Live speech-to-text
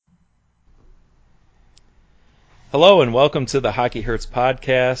Hello and welcome to the Hockey Hurts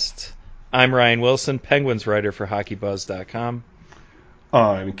podcast. I'm Ryan Wilson, Penguins writer for HockeyBuzz.com.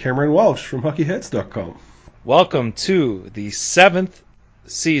 I'm Cameron Walsh from HockeyHeads.com. Welcome to the 7th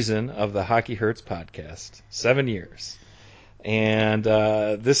season of the Hockey Hurts podcast. 7 years. And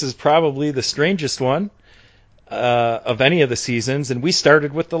this is probably the strangest one of any of the seasons, and we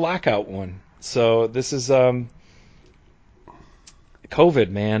started with the lockout one. So this is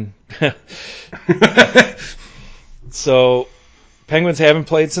COVID, man. So Penguins haven't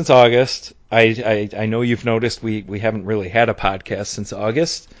played since August. I know you've noticed we haven't really had a podcast since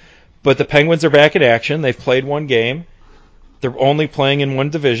August, but the Penguins are back in action. They've played one game. They're only playing in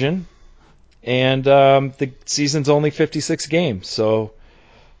one division, and the season's only 56 games. So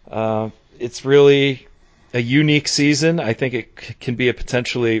it's really a unique season. I think it can be a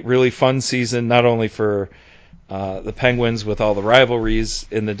potentially really fun season, not only for the Penguins with all the rivalries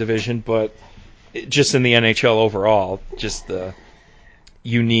in the division, but just in the NHL overall. Just the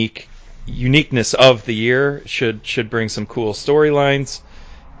uniqueness of the year should bring some cool storylines.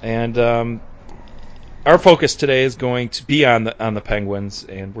 And our focus today is going to be on the Penguins,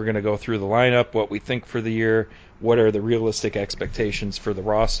 and we're going to go through the lineup, what we think for the year, what are the realistic expectations for the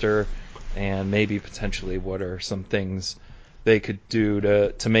roster, and maybe potentially what are some things they could do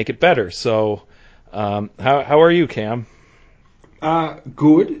to make it better. So how are you, Cam?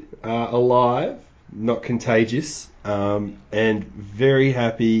 Good, alive, not contagious, and very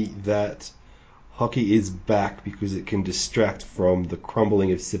happy that hockey is back because it can distract from the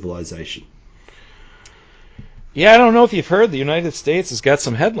crumbling of civilization. Yeah, I don't know if you've heard, the United States has got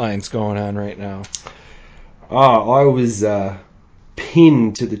some headlines going on right now. I was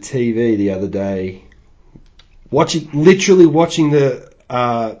pinned to the TV the other day, literally watching the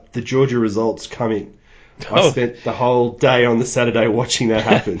Georgia results come in. I spent the whole day on the Saturday watching that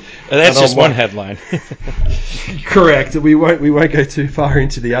happen. That's just one headline. Correct. We won't go too far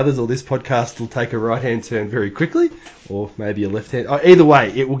into the others, or this podcast will take a right-hand turn very quickly, or maybe a left-hand. Either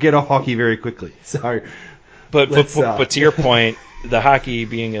way, it will get off hockey very quickly. So, but to your point, the hockey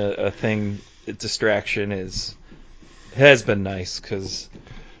being a thing, a distraction has been nice, because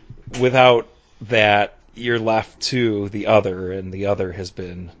without that, you're left to the other, and the other has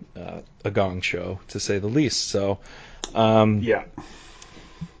been a gong show, to say the least. So, yeah.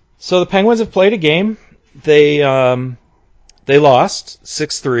 So the Penguins have played a game. They lost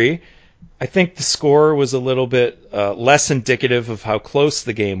 6-3. I think the score was a little bit less indicative of how close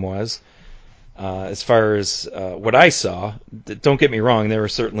the game was, as far as what I saw. Don't get me wrong; there were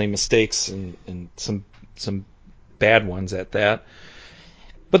certainly mistakes and some bad ones at that.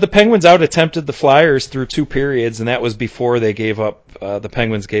 But the Penguins out-attempted the Flyers through 2 periods, and that was before they gave up. The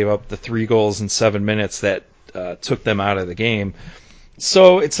Penguins gave up the 3 goals in 7 minutes that took them out of the game.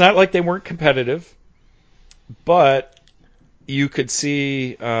 So it's not like they weren't competitive, but you could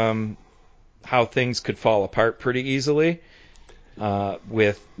see how things could fall apart pretty easily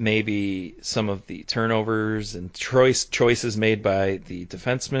with maybe some of the turnovers and choices made by the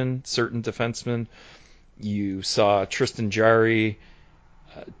certain defensemen. You saw Tristan Jarry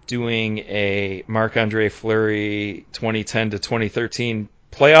doing a Marc-Andre Fleury 2010 to 2013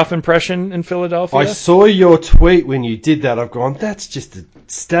 playoff impression in Philadelphia. I saw your tweet when you did that. I've gone, that's just a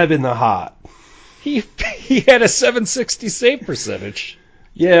stab in the heart. He had a .760 save percentage.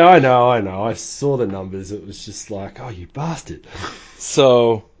 Yeah, I know. I saw the numbers. It was just like, oh, you bastard.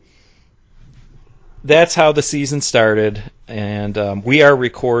 So that's how the season started, and we are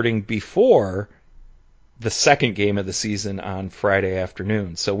recording before the second game of the season on Friday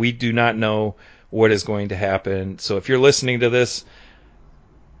afternoon. So we do not know what is going to happen. So if you're listening to this,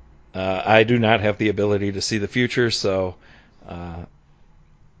 I do not have the ability to see the future, so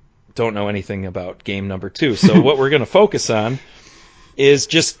don't know anything about game number 2. So what we're going to focus on is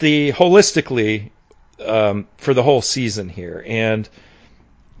just the holistically for the whole season here. And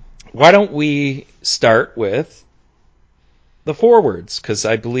why don't we start with the forwards, because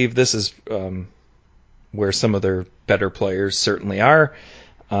I believe this is where some of their better players certainly are.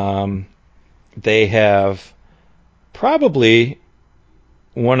 They have probably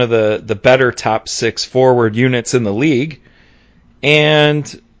one of the better top 6 forward units in the league.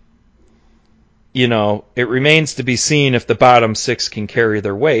 And, it remains to be seen if the bottom 6 can carry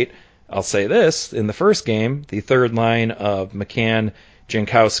their weight. I'll say this, in the first game, the third line of McCann,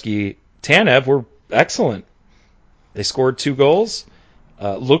 Jankowski, Tanev were excellent. They scored 2 goals.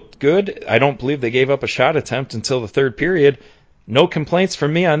 Looked good. I don't believe they gave up a shot attempt until the third period. No complaints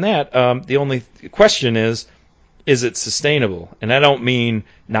from me on that. The only question is it sustainable? And I don't mean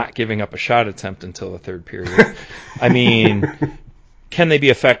not giving up a shot attempt until the third period. I mean, can they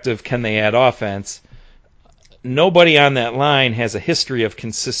be effective? Can they add offense? nobody on that line has a history of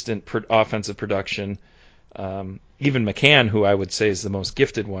consistent offensive production. Even McCann, who I would say is the most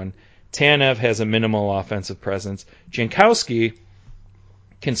gifted one. Tanev has a minimal offensive presence. Jankowski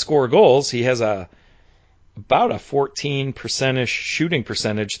can score goals. He has about a 14% shooting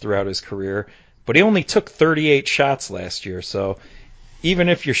percentage throughout his career, but he only took 38 shots last year. So even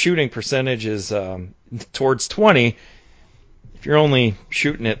if your shooting percentage is towards 20, if you're only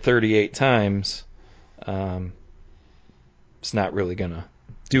shooting it 38 times, it's not really going to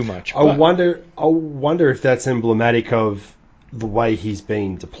do much. I wonder if that's emblematic of the way he's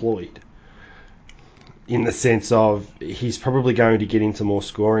been deployed. In the sense of he's probably going to get into more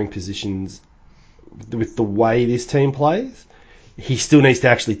scoring positions with the way this team plays. He still needs to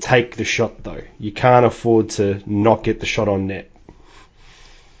actually take the shot, though. You can't afford to not get the shot on net.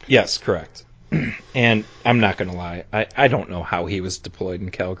 Yes, correct. And I'm not going to lie. I don't know how he was deployed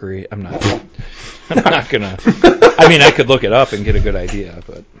in Calgary. I'm not going to... I mean, I could look it up and get a good idea,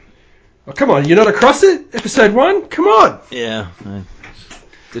 but... Oh, come on, you're not across it? Episode 1? Come on! Yeah, I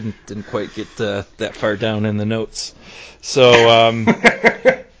didn't quite get that far down in the notes. So,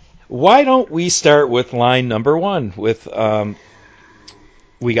 why don't we start with line number 1 with...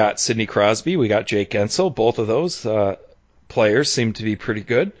 we got Sidney Crosby, we got Jake Guentzel. Both of those players seem to be pretty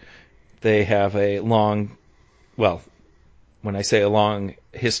good. They have a long, well, when I say a long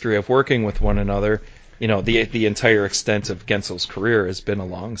history of working with one another, you know, the entire extent of Guentzel's career has been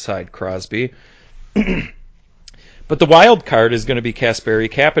alongside Crosby. But the wild card is going to be Kasperi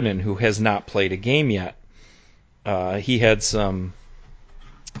Kapanen, who has not played a game yet. He had some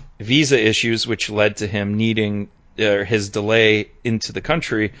visa issues, which led to him needing his delay into the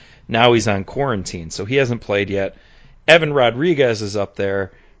country. Now he's on quarantine, so he hasn't played yet. Evan Rodriguez is up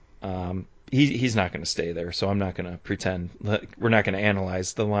there. He's not going to stay there, so I'm not going to pretend. We're not going to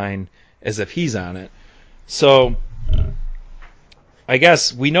analyze the line as if he's on it. So I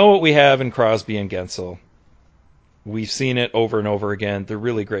guess we know what we have in Crosby and Guentzel. We've seen it over and over again. They're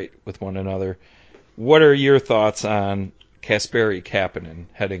really great with one another. What are your thoughts on Kasperi Kapanen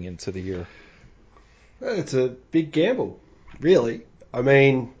heading into the year? It's a big gamble, really. I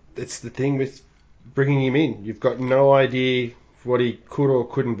mean, it's the thing with bringing him in. You've got no idea what he could or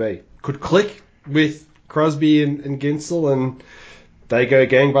couldn't be. Could click with Crosby and Guentzel and they go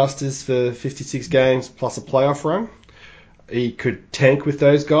gangbusters for 56 games plus a playoff run. He could tank with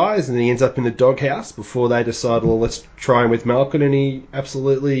those guys and then he ends up in the doghouse before they decide, well, let's try him with Malkin, and he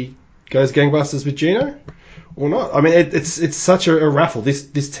absolutely goes gangbusters with Gino, or not. I mean, it's such a raffle.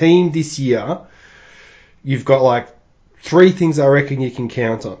 This team this year, you've got like 3 things I reckon you can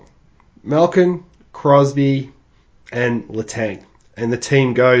count on. Malkin, Crosby, and Letang. And the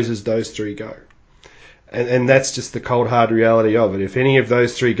team goes as those 3 go. And that's just the cold, hard reality of it. If any of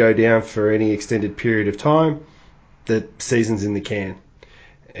those 3 go down for any extended period of time, the season's in the can.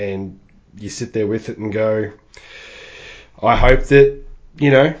 And you sit there with it and go, I hope that,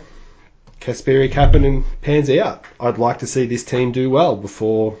 Kasperi Kapanen pans out. I'd like to see this team do well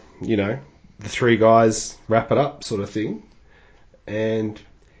before, the 3 guys wrap it up, sort of thing. And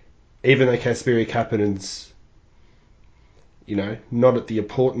even though Kasperi Kapanen's, not at the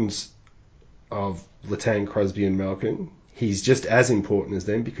importance of Letang, Crosby and Malkin, he's just as important as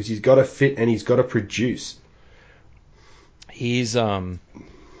them because he's got to fit and he's got to produce. He's the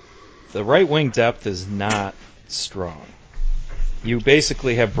right wing depth is not strong. You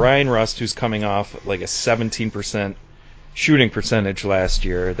basically have Brian Rust, who's coming off like a 17% shooting percentage last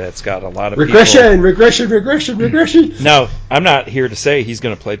year. That's got a lot of regression. No, I'm not here to say he's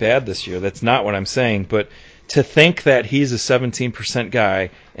going to play bad this year. That's not what I'm saying. But to think that he's a 17% guy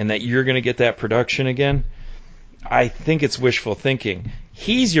and that you're going to get that production again, I think it's wishful thinking.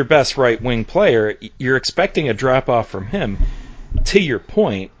 He's your best right-wing player. You're expecting a drop-off from him. To your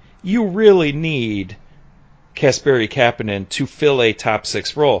point, you really need Kasperi Kapanen to fill a top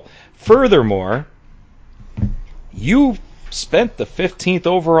 6 role. Furthermore, you spent the 15th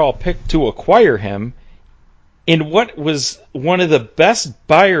overall pick to acquire him in what was one of the best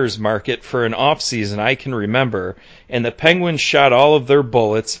buyer's market for an offseason I can remember, and the Penguins shot all of their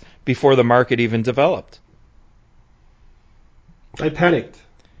bullets before the market even developed. They panicked.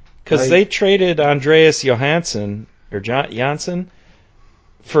 Because they traded Andreas Johansson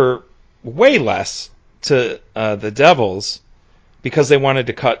for way less to the Devils because they wanted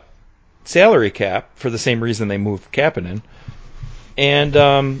to cut salary cap for the same reason they moved Kapanen. And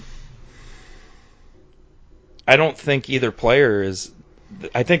I don't think either player is...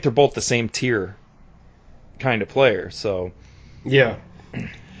 I think they're both the same tier kind of player. So yeah.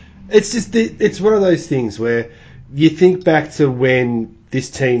 It's just... It's one of those things where you think back to when this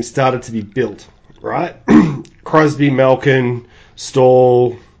team started to be built, right? Crosby, Malkin,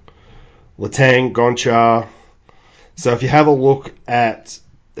 Stahl, Letang, Gonchar. So if you have a look at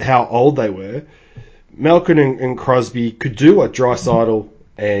how old they were, Malkin and Crosby could do what Draisaitl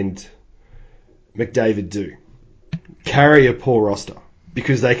and McDavid do. Carry a poor roster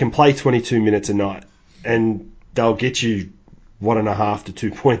because they can play 22 minutes a night and they'll get you 1.5 to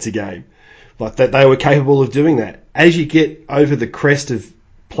 2 points a game. Like that, they were capable of doing that. As you get over the crest of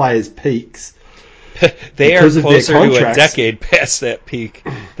players' peaks, they are closer to a decade past that peak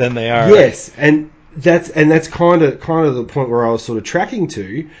than they are. Yes, and that's kind of the point where I was sort of tracking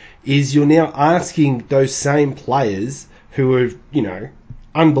to, is you're now asking those same players who are,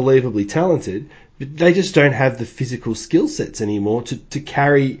 unbelievably talented, but they just don't have the physical skill sets anymore to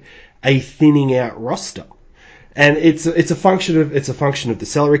carry a thinning out roster. And it's a function of the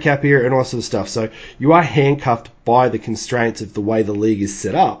salary cap here and all sort of stuff. So you are handcuffed by the constraints of the way the league is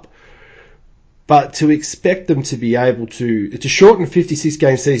set up. But to expect them to be able to shorten a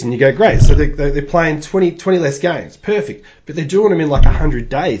 56-game season, you go, great. So they're playing 20 less games. Perfect. But they're doing them in like 100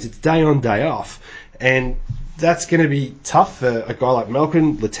 days. It's day on, day off. And that's going to be tough for a guy like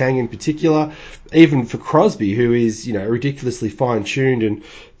Malkin, Letang in particular, even for Crosby, who is, ridiculously fine-tuned and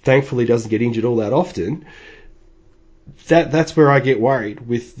thankfully doesn't get injured all that often. That's where I get worried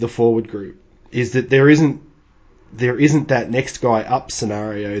with the forward group, is that there isn't that next guy up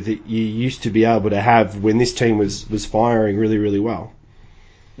scenario that you used to be able to have when this team was firing really, really well.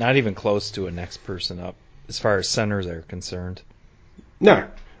 Not even close to a next person up as far as centers are concerned. No.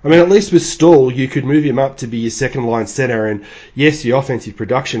 I mean, at least with Stahl, you could move him up to be your second line center, and yes, the offensive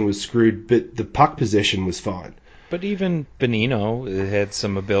production was screwed, but the puck possession was fine. But even Bonino had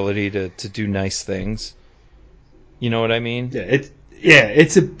some ability to do nice things. You know what I mean? Yeah,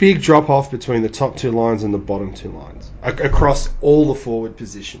 it's a big drop off between the top two lines and the bottom two lines across all the forward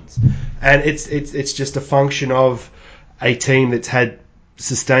positions, and it's just a function of a team that's had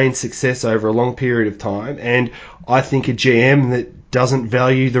sustained success over a long period of time, and I think a GM that doesn't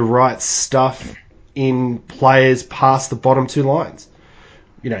value the right stuff in players past the bottom two lines.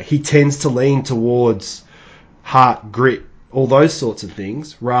 He tends to lean towards heart, grit, all those sorts of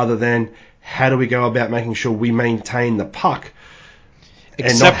things, rather than how do we go about making sure we maintain the puck.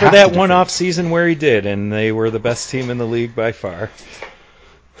 Except for that one off season where he did, and they were the best team in the league by far.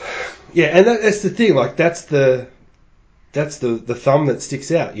 Yeah, and that's the thing. Like that's the thumb that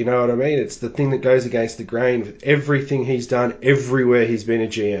sticks out. You know what I mean? It's the thing that goes against the grain with everything he's done everywhere he's been a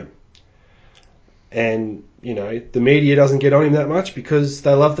GM. And the media doesn't get on him that much because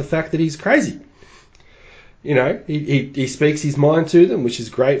they love the fact that he's crazy. He speaks his mind to them, which is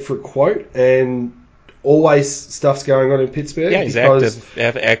great for a quote, and always stuff's going on in Pittsburgh. Yeah, he's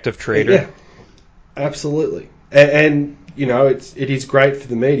active trader. Yeah, absolutely. And it is great for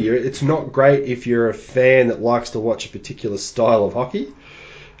the media. It's not great if you're a fan that likes to watch a particular style of hockey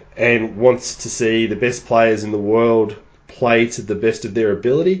and wants to see the best players in the world play to the best of their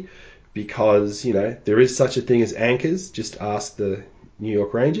ability, because, there is such a thing as anchors. Just ask the New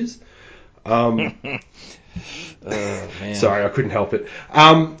York Rangers. Sorry, I couldn't help it.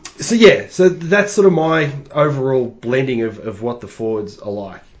 So that's sort of my overall blending of what the forwards are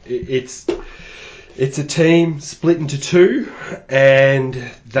like. It's a team split into two, and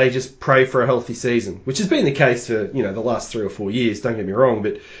they just pray for a healthy season, which has been the case for the last 3 or 4 years. Don't get me wrong,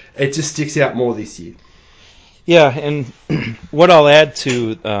 but it just sticks out more this year. Yeah, and what I'll add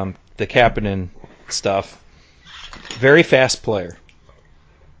to the Kapanen stuff, very fast player.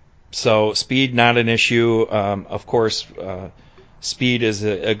 So speed, not an issue. Of course, speed is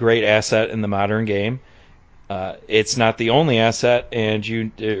a great asset in the modern game. It's not the only asset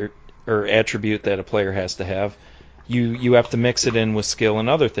or attribute that a player has to have. You have to mix it in with skill and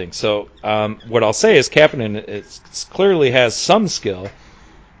other things. So what I'll say is Kapanen clearly has some skill,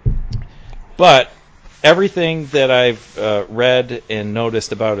 but everything that I've read and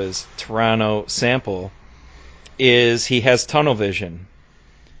noticed about his Toronto sample is he has tunnel vision.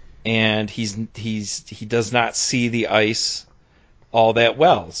 And he does not see the ice all that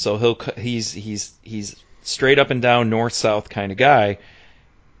well. So he's straight up and down north south kind of guy,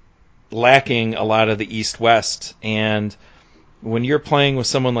 lacking a lot of the east west. And when you're playing with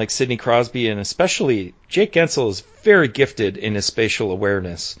someone like Sidney Crosby, and especially Jake Guentzel is very gifted in his spatial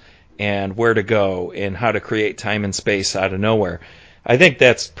awareness and where to go and how to create time and space out of nowhere. I think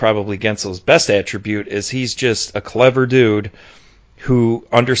that's probably Guentzel's best attribute, is he's just a clever dude who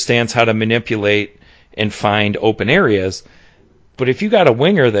understands how to manipulate and find open areas. But if you got a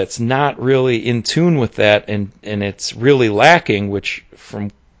winger that's not really in tune with that, and it's really lacking, which from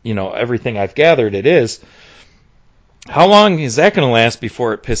everything I've gathered it is, How long is that going to last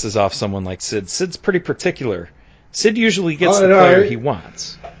before it pisses off someone like Sid? Sid's pretty particular. Sid usually gets the player he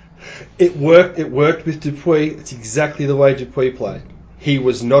wants. It worked. It worked with Dupuis. It's exactly the way Dupuis played. He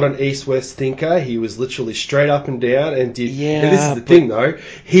was not an east-west thinker. He was literally straight up and down and did. Yeah, and this is the thing, though.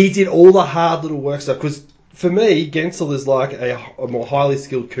 He did all the hard little work stuff. Because for me, Gensel is like a more highly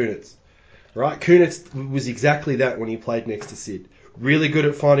skilled Kunitz. Right? Kunitz was exactly that when he played next to Sid. Really good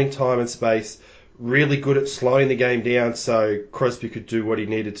at finding time and space. Really good at slowing the game down so Crosby could do what he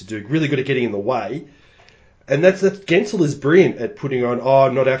needed to do. Really good at getting in the way. And that's Gensel is brilliant at putting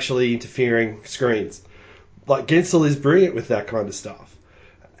on, not actually interfering screens. Like, Gensel is brilliant with that kind of stuff.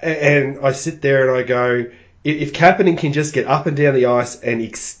 And I sit there and I go, if Kapanen can just get up and down the ice and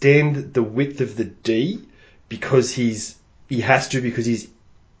extend the width of the D because he has to because he's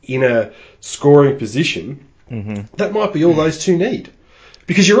in a scoring position, that might be all those two need.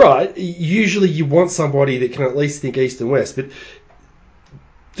 Because you're right, usually you want somebody that can at least think east and west, but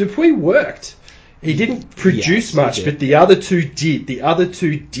Dupuis worked. He didn't produce much, but the other two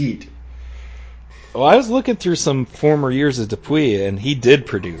did. Well, I was looking through some former years of Dupuis, and he did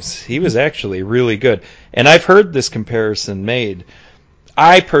produce. He was actually really good. And I've heard this comparison made.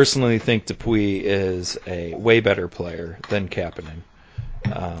 I personally think Dupuis is a way better player than Kapanen.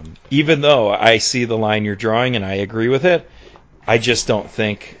 Even though I see the line you're drawing, and I agree with it, I just don't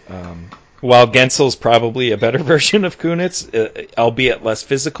think... while Gensel's probably a better version of Kunitz, albeit less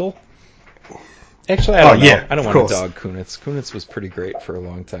physical... Actually, I don't know. Yeah, I don't want to dog Kunitz. Kunitz was pretty great for a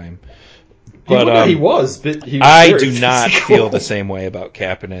long time. But he was, but he was I do not feel the same way about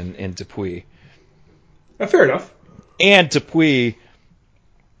Kapanen and Dupuis. Fair enough. And Dupuis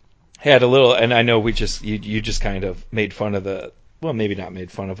had a little, and I know you just kind of made fun of maybe not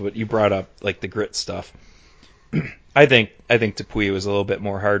made fun of it, but you brought up like the grit stuff. I think Dupuis was a little bit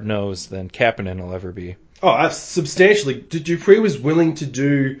more hard nosed than Kapanen will ever be. Oh, substantially. Dupuis was willing to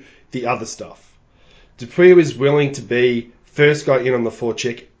do the other stuff. Dupuis was willing to be first guy in on the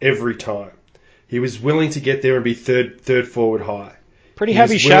forecheck every time. He was willing to get there and be third forward high. Pretty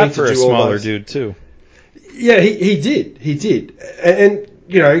heavy shot for a smaller dude, too. Yeah, he did. And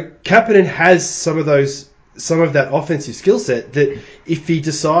Kapanen has some of that offensive skill set that if he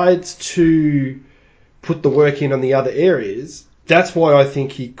decides to put the work in on the other areas, that's why I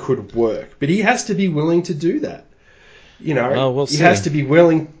think he could work. But he has to be willing to do that. We'll see. He has to be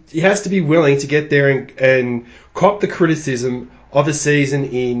willing to get there and cop the criticism of a season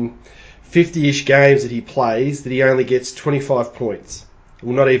in 50-ish games that he plays that he only gets 25 points.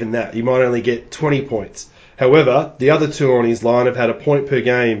 Well, not even that. He might only get 20 points. However, the other two on his line have had a point per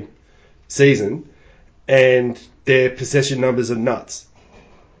game season, and their possession numbers are nuts.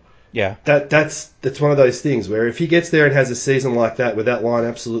 Yeah. That's one of those things where if he gets there and has a season like that where that line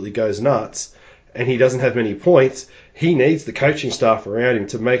absolutely goes nuts and he doesn't have many points, he needs the coaching staff around him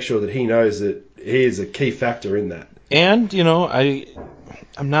to make sure that he knows that he is a key factor in that. And,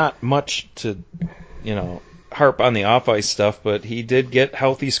 I'm not much to, harp on the off-ice stuff, but he did get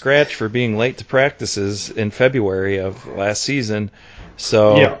healthy scratch for being late to practices in February of last season.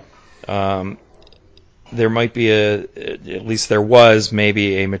 So there might be at least there was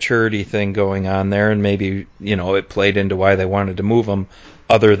maybe a maturity thing going on there, and maybe, it played into why they wanted to move him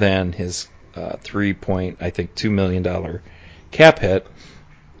other than his $3.2 million cap hit.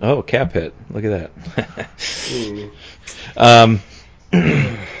 Oh, cap hit. Look at that.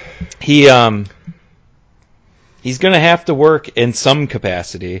 He's going to have to work in some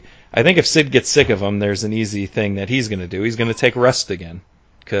capacity. I think if Sid gets sick of him, there's an easy thing that he's going to do. He's going to take rest again.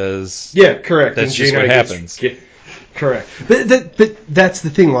 Correct. That's just what happens. Correct. But that's the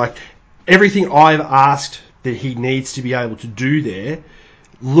thing. Like, everything I've asked that he needs to be able to do there,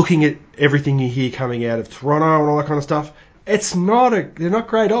 looking at everything you hear coming out of Toronto and all that kind of stuff, they're not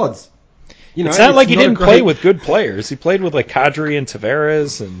great odds. It's not like he didn't play with good players. He played with like Kadri and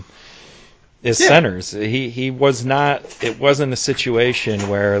Tavares and his centers. He was not. It wasn't a situation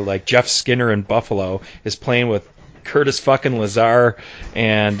where like Jeff Skinner in Buffalo is playing with Curtis fucking Lazar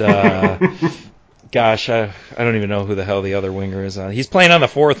and gosh, I don't even know who the hell the other winger is on. He's playing on the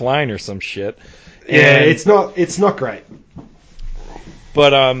fourth line or some shit. Yeah, it's not great.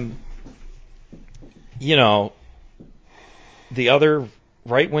 But the other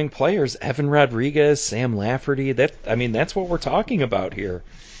right-wing players, Evan Rodriguez, Sam Lafferty, that's what we're talking about here.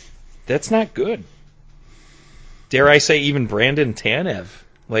 That's not good. Dare I say even Brandon Tanev.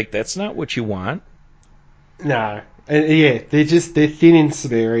 Like, that's not what you want. No. And they're thin in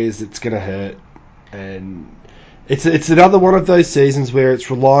some areas that's going to hurt. And it's another one of those seasons where it's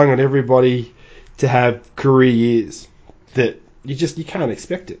relying on everybody to have career years that you can't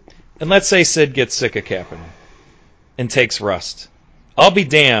expect it. And let's say Sid gets sick of Kapanen. and takes Rust. I'll be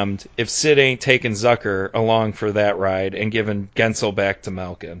damned if Sid ain't taking Zucker along for that ride and giving Gensel back to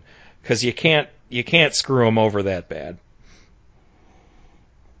Malkin, because you can't screw him over that bad.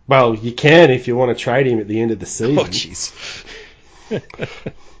 Well, you can if you want to trade him at the end of the season. Oh, jeez.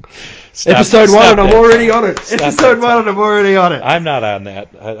 Episode 1 and I'm already on it. Episode 1 and I'm already on it. I'm not on that.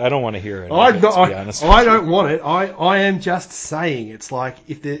 I don't want to hear it. I don't want it. I am just saying, it's like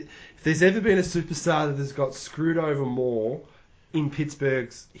if there's ever been a superstar that has got screwed over more in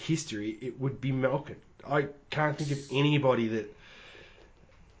Pittsburgh's history, it would be Malkin. I can't think of anybody that,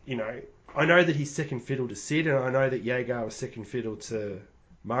 I know that he's second fiddle to Sid, and I know that Jaeger was second fiddle to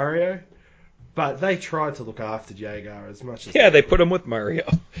Mario, but they tried to look after Jaeger as much as they put him with Mario.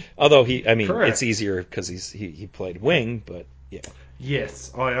 Although Correct. It's easier because he played wing, but yeah.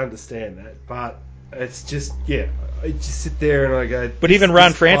 Yes, I understand that, but it's just, I just sit there and I go... But even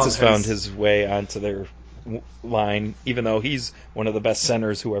Ron Francis found his way onto their line, even though he's one of the best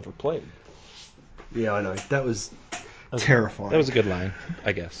centers who ever played. Yeah, I know. That was terrifying. That was a good line,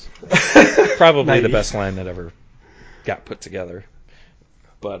 I guess. Probably the best line that ever got put together.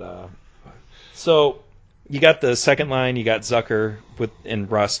 But, so you got the second line, you got Zucker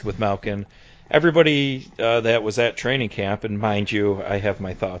and Rust with Malkin. Everybody that was at training camp, and mind you, I have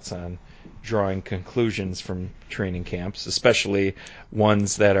my thoughts on drawing conclusions from training camps, especially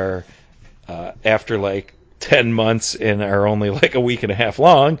ones that are after like 10 months and are only like a week and a half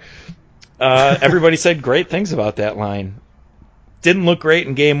long. Everybody said great things about that line. Didn't look great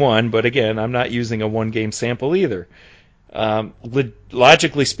in game 1, but again, I'm not using a one-game sample either.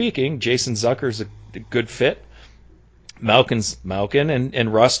 Logically speaking, Jason Zucker's a good fit. Malkin's Malkin,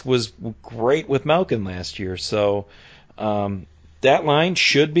 and Rust was great with Malkin last year, so that line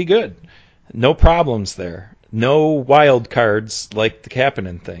should be good. No problems there. No wild cards like the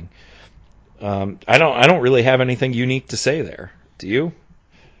Kapanen thing. I don't really have anything unique to say there. Do you?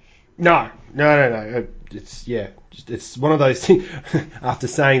 No. It's one of those things. After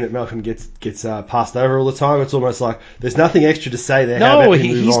saying that Malcolm gets passed over all the time, it's almost like there's nothing extra to say there. No,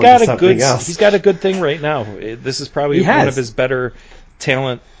 he's got a good thing right now. This is probably one of his better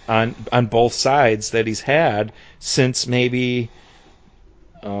talent on both sides that he's had since maybe.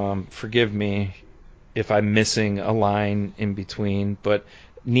 Forgive me if I'm missing a line in between, but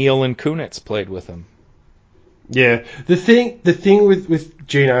Neil and Kunitz played with him. Yeah, the thing with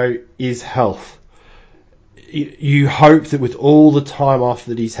Gino is health. You hope that with all the time off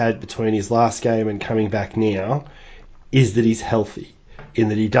that he's had between his last game and coming back now, is that he's healthy, in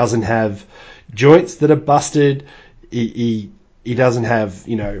that he doesn't have joints that are busted, he doesn't have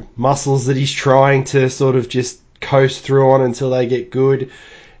muscles that he's trying to sort of just coast through on until they get good,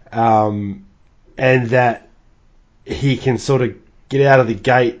 and that he can sort of get out of the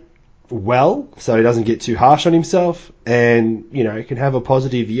gate well, so he doesn't get too harsh on himself, and can have a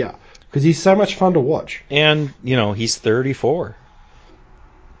positive year because he's so much fun to watch. And he's 34.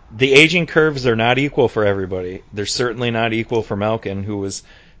 The aging curves are not equal for everybody. They're certainly not equal for Malkin, who was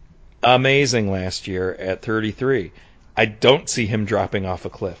amazing last year at 33. I don't see him dropping off a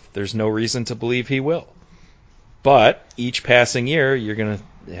cliff. There's no reason to believe he will. But each passing year, you're going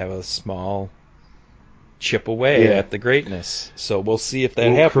to have a small chip away at the greatness. So we'll see if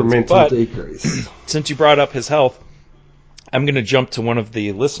that happens. But decrease. Since you brought up his health, I'm going to jump to one of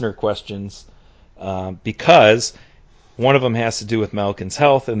the listener questions because one of them has to do with Malkin's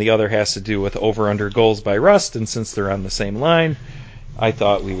health and the other has to do with over-under goals by Rust. And since they're on the same line, I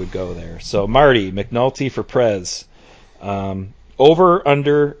thought we would go there. So Marty, McNulty for Prez.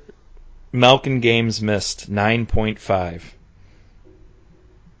 Over-under Malkin games missed, 9.5.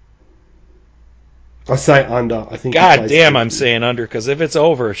 I say under. I think. God damn, I'm saying under because if it's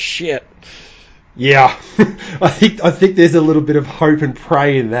over, shit. Yeah, I think there's a little bit of hope and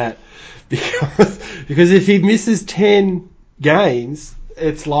pray in that because if he misses 10 games,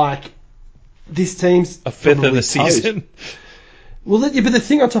 it's like this team's a fifth of the season. Well, but the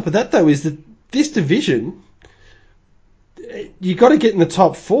thing on top of that though is that this division, you got to get in the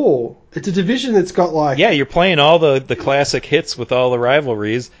top 4. It's a division that's got like... Yeah, you're playing all the classic hits with all the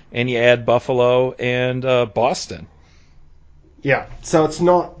rivalries, and you add Buffalo and Boston. Yeah, so it's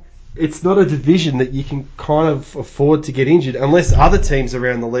not a division that you can kind of afford to get injured unless other teams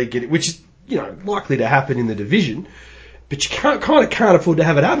around the league get it, which is likely to happen in the division, but you can't afford to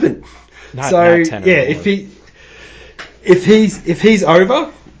have it happen. Not 10 yeah, if he's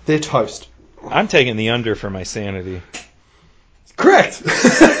over, they're toast. I'm taking the under for my sanity. Correct.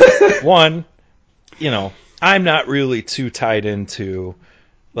 One, I'm not really too tied into,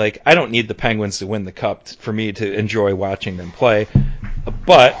 I don't need the Penguins to win the Cup for me to enjoy watching them play.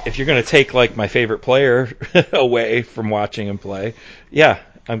 But if you're going to take like my favorite player away from watching him play, yeah,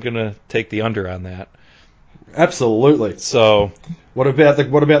 I'm going to take the under on that. Absolutely. So what about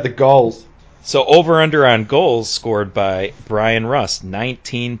the goals? So over under on goals scored by Brian Rust,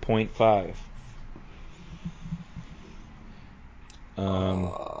 19.5.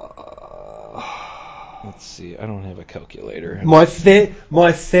 Let's see. I don't have a calculator. My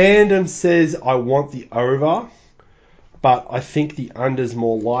fandom says I want the over, but I think the under's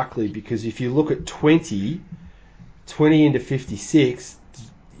more likely because if you look at 20 into 56,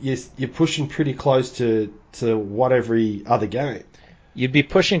 you're pushing pretty close to what every other game. You'd be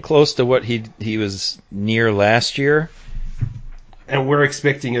pushing close to what he was near last year. And we're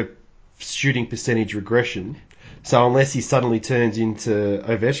expecting a shooting percentage regression. So unless he suddenly turns into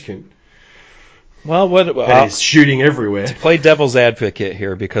Ovechkin, well, what and he's shooting everywhere. To play devil's advocate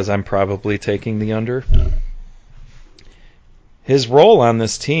here, because I'm probably taking the under. His role on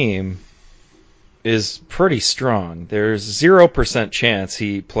this team is pretty strong. There's 0% chance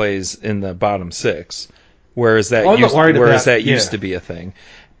he plays in the bottom six, whereas that used to be a thing.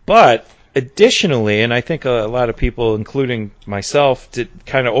 But additionally, and I think a lot of people, including myself, did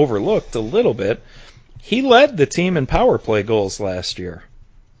kind of overlooked a little bit, he led the team in power play goals last year.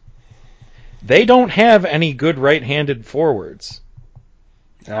 They don't have any good right-handed forwards.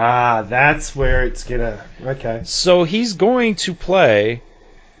 That's where it's gonna... Okay. So he's going to play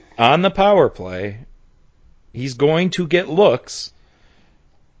on the power play. He's going to get looks.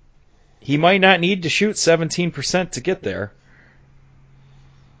 He might not need to shoot 17% to get there.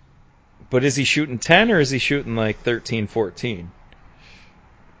 But is he shooting 10 or is he shooting like 13, 14?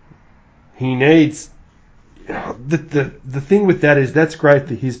 He needs... The thing with that is that's great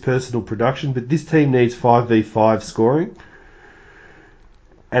for his personal production, but this team needs 5v5 scoring.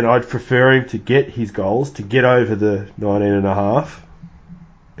 And I'd prefer him to get his goals, to get over the 19.5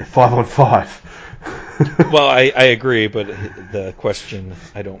 at 5-on-5. Well, I agree, but the question,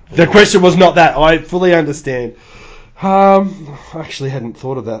 I don't... The question was not that. I fully understand. I actually hadn't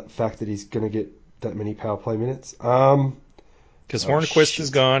thought of that fact that he's going to get that many power play minutes. Because Hornquist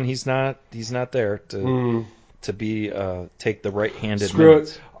is gone. He's not there to be take the right-handed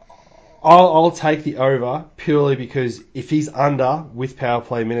minutes. It. I'll take the over purely because if he's under with power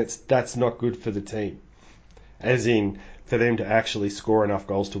play minutes, that's not good for the team. As in, for them to actually score enough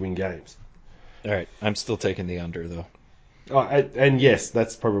goals to win games. All right, I'm still taking the under though. And yes,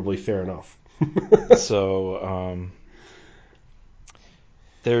 that's probably fair enough. So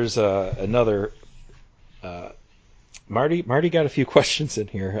there's another. Marty got a few questions in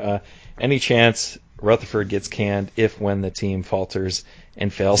here. Any chance Rutherford gets canned if when the team falters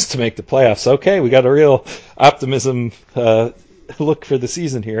and fails to make the playoffs? Okay, we got a real optimism look for the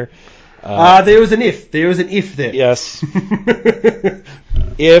season here. There was an if. There was an if there. Yes.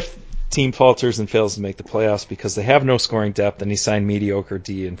 If team falters and fails to make the playoffs because they have no scoring depth and he signed mediocre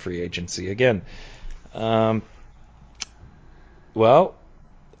D in free agency again. Well,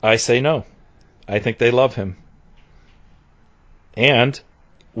 I say no. I think they love him. And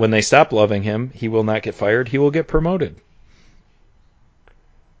when they stop loving him, he will not get fired. He will get promoted.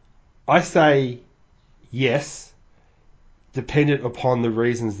 I say yes, dependent upon the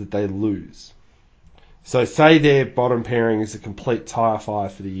reasons that they lose. So say their bottom pairing is a complete tire fire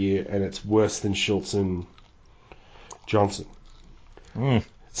for the year and it's worse than Schultz and Johnson.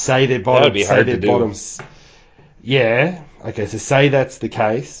 Say their bottom... That would be hard to do. Bottoms, yeah. Okay, so say that's the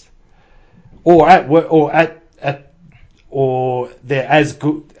case. Or they're as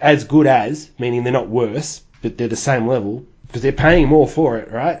good as, meaning they're not worse, but they're the same level because they're paying more for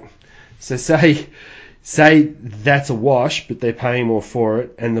it, right? So say that's a wash, but they're paying more for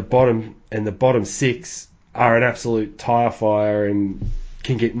it, and the bottom six are an absolute tire fire and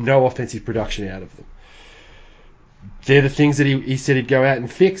can get no offensive production out of them. They're the things that he said he'd go out and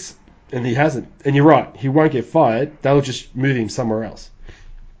fix, and he hasn't. And you're right, he won't get fired. They'll just move him somewhere else.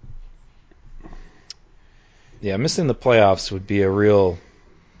 Yeah, missing the playoffs would be a real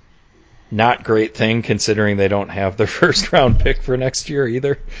not great thing considering they don't have their first round pick for next year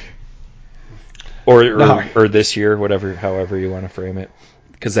either. Or this year, however you want to frame it.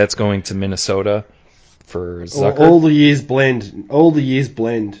 Because that's going to Minnesota for Zucker. All the years blend. All the years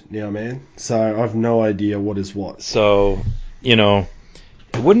blend now, man. So I've no idea what is what. So, it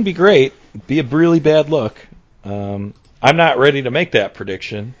wouldn't be great. It'd be a really bad look. I'm not ready to make that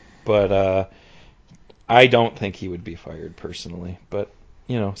prediction, but I don't think he would be fired personally, but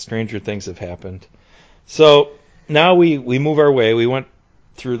stranger things have happened. So now we move our way. We went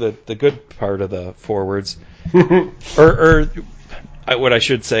through the good part of the forwards, or what I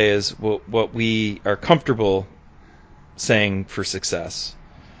should say is what we are comfortable saying for success.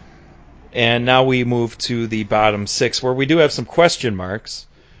 And now we move to the bottom 6, where we do have some question marks.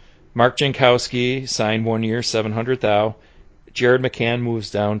 Mark Jankowski signed 1 year, $700,000. Jared McCann moves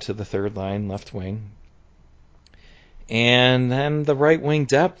down to the third line, left wing. And then the right wing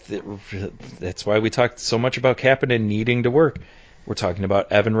depth, that's why we talked so much about Kapanen needing to work. We're talking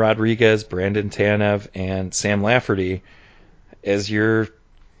about Evan Rodriguez, Brandon Tanev, and Sam Lafferty as your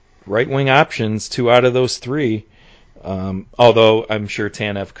right wing options, 2 out of those 3. Although I'm sure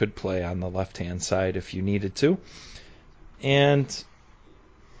Tanev could play on the left-hand side if you needed to. And,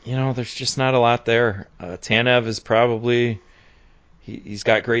 there's just not a lot there. Tanev is probably, he's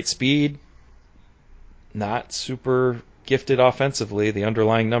got great speed, not super gifted offensively. The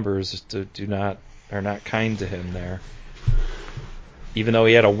underlying numbers are not kind to him there. Even though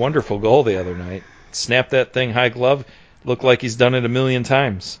he had a wonderful goal the other night. Snapped that thing high glove, looked like he's done it a million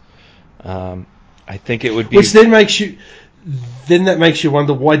times. I think it would be... Which then that makes you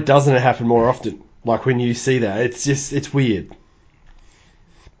wonder, why doesn't it happen more often? Like when you see that, it's weird.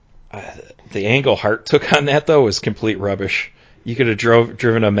 The angle Hart took on that, though, was complete rubbish. You could have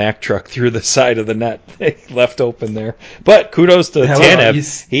driven a Mack truck through the side of the net left open there. But kudos to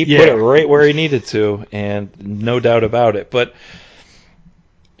Tanev. He put it right where he needed to, and no doubt about it. But,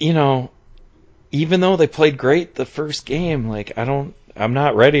 even though they played great the first game, I'm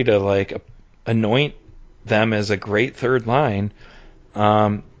not ready to anoint them as a great third line.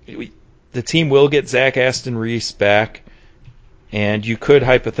 The team will get Zach Aston Reese back, and you could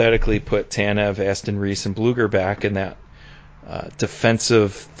hypothetically put Tanev, Aston Reese, and Bluger back in that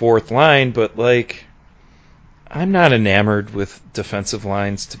defensive fourth line, but I'm not enamored with defensive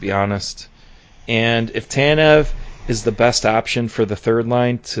lines, to be honest. And if Tanev is the best option for the third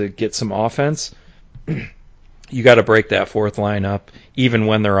line to get some offense, you got to break that fourth line up, even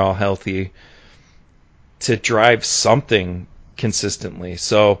when they're all healthy, to drive something consistently.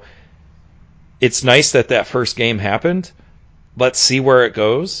 So it's nice that first game happened. Let's see where it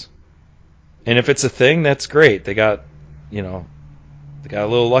goes. And if it's a thing, that's great. They got a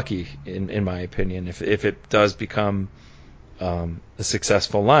little lucky, in my opinion, if it does become a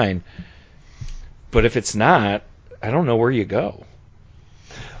successful line. But if it's not, I don't know where you go.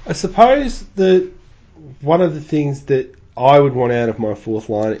 I suppose that one of the things that I would want out of my fourth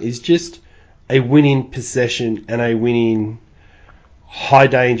line is just a winning possession and a winning high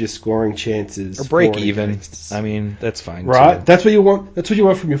danger scoring chances. Or break even. I mean, that's fine. Right? Too. That's what you want. That's what you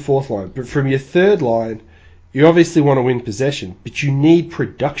want from your fourth line. But from your third line, you obviously want to win possession, but you need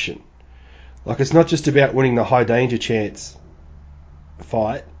production. It's not just about winning the high danger chance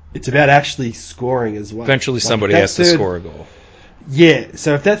fight. It's about actually scoring as well. Eventually somebody has to score a goal. Yeah,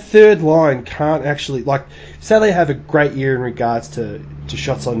 so if that third line can't actually, say they have a great year in regards to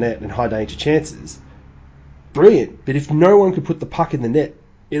shots on net and high danger chances, brilliant. But if no one could put the puck in the net,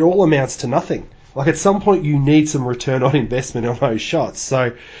 it all amounts to nothing. At some point you need some return on investment on those shots.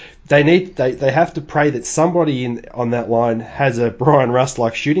 So they have to pray that somebody on that line has a Brian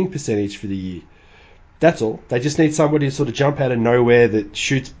Rust-like shooting percentage for the year. That's all. They just need somebody to sort of jump out of nowhere that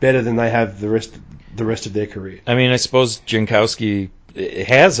shoots better than they have the rest of their career. I mean, I suppose Jankowski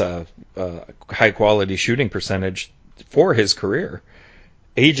has a high-quality shooting percentage for his career.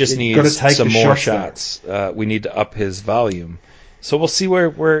 He just needs some more shots. We need to up his volume. So we'll see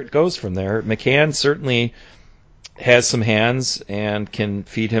where it goes from there. McCann certainly has some hands and can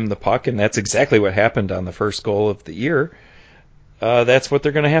feed him the puck, and that's exactly what happened on the first goal of the year. That's what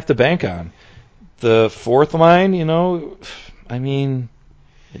they're going to have to bank on. The fourth line, I mean,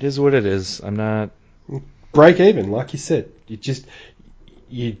 it is what it is. I'm not... Break even, like you said. You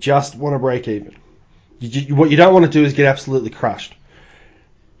just want to break even. What you don't want to do is get absolutely crushed.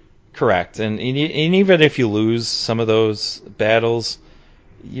 Correct. And even if you lose some of those battles,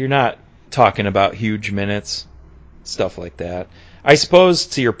 you're not talking about huge minutes, stuff like that. I suppose,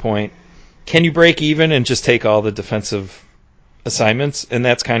 to your point, can you break even and just take all the defensive assignments? And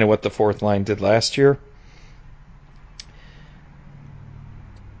that's kind of what the fourth line did last year.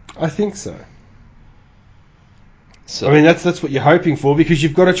 I think so. I mean, that's what you're hoping for, because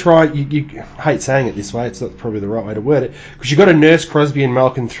you've got to try. You hate saying it this way; it's not probably the right way to word it, because you've got to nurse Crosby and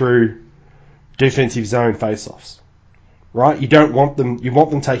Malkin through defensive zone face-offs, right? You don't want them. You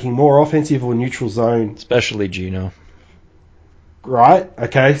want them taking more offensive or neutral zone, especially Gino. Right?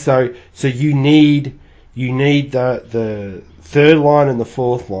 Okay. So you need the third line and the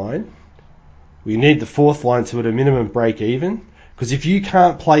fourth line. We need the fourth line to at a minimum break even, because if you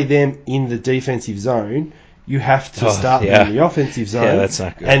can't play them in the defensive zone, you have to start them in the offensive zone. Yeah, that's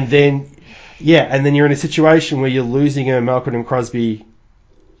not good. And then you're in a situation where you're losing a Malkin and Crosby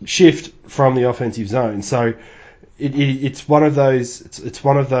shift from the offensive zone. So it's one of those. It's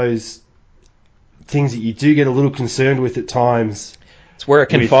one of those things that you do get a little concerned with at times. It's where it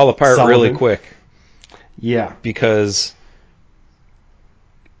can fall apart really Sullivan. quick. Yeah. Because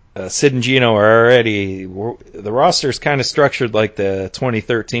Sid and Gino are already... The roster's kind of structured like the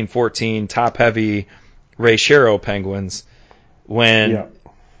 2013-14 top-heavy Ray Shero Penguins, when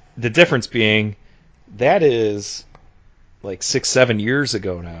the difference being that is like 6-7 years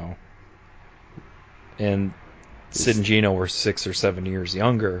ago now. And Sid and Gino were 6 or 7 years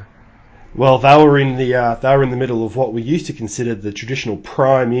younger. Well, they were in the middle of what we used to consider the traditional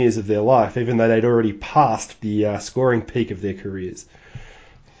prime years of their life, even though they'd already passed the scoring peak of their careers.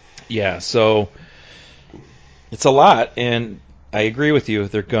 Yeah, so it's a lot, and I agree with you.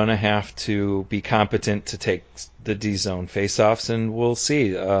 They're going to have to be competent to take the D-zone faceoffs, and we'll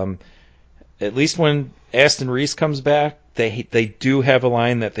see. At least when Aston Reese comes back, they do have a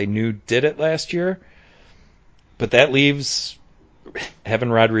line that they knew did it last year, but that leaves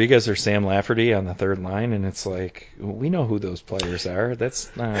Evan Rodriguez or Sam Lafferty on the third line, and it's like, we know who those players are.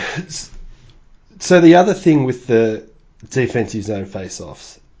 That's not... So the other thing with the defensive zone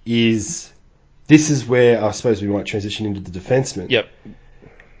faceoffs is this is where I suppose we might transition into the defenseman. Yep.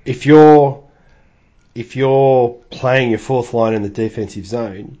 If you're playing your fourth line in the defensive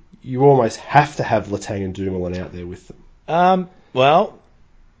zone, you almost have to have Letang and Dumoulin out there with them. Well,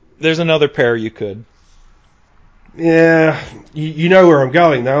 there's another pair you could. Yeah, you know where I'm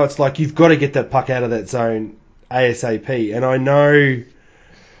going, though. It's like you've got to get that puck out of that zone ASAP. And I know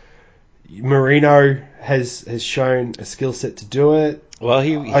Marino has shown a skill set to do it. Well,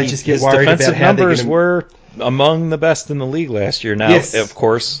 I just get his worried defensive about how numbers were among the best in the league last year. Now, Yes. of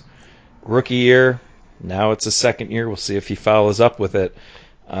course, rookie year. Now it's a second year. We'll see if he follows up with it.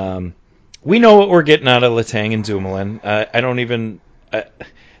 We know what we're getting out of Letang and Dumoulin. I don't even...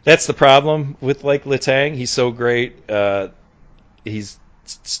 that's the problem with Letang. He's so great. He's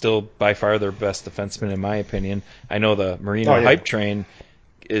still by far their best defenseman in my opinion. I know the Marino hype train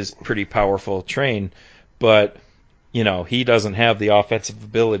is pretty powerful train, but he doesn't have the offensive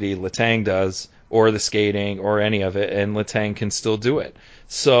ability Letang does, or the skating, or any of it, and Letang can still do it.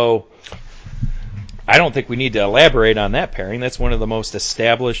 So I don't think we need to elaborate on that pairing. That's one of the most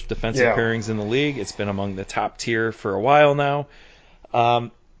established defensive pairings in the league. It's been among the top tier for a while now.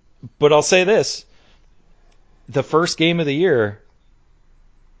 But I'll say this. The first game of the year,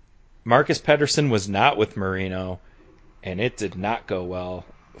 Marcus Pettersson was not with Marino, and it did not go well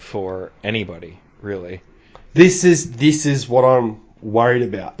for anybody, really. This is what I'm worried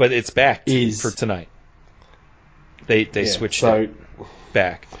about. But it's back for tonight. They switched it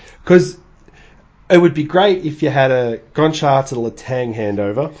back. Because it would be great if you had a Gonchar to Letang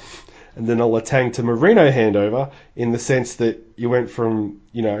handover, and then a Letang to Marino handover, in the sense that you went from,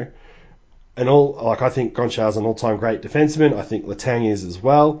 I think Gonchar's an all-time great defenseman. I think Letang is as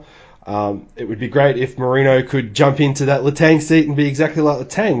well. It would be great if Marino could jump into that Letang seat and be exactly like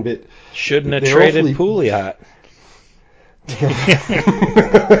Letang, but shouldn't have traded Pouliot.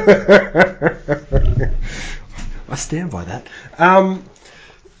 I stand by that.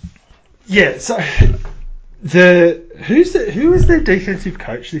 So who is their defensive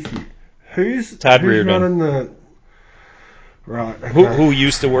coach this year? Who's Reardon? Running the right? Okay. Who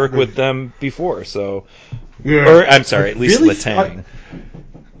used to work with them before? So, or I'm sorry, at least Letang.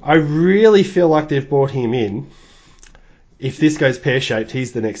 I really feel like they've brought him in. If this goes pear-shaped,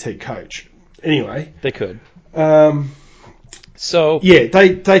 he's the next head coach. Anyway, they could. So yeah,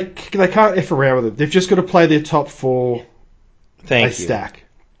 they can't F around with it. They've just got to play their top four. Stack.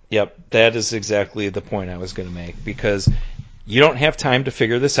 Yep, that is exactly the point I was going to make, because you don't have time to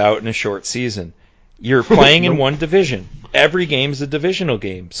figure this out in a short season. You're playing in one division. Every game's a divisional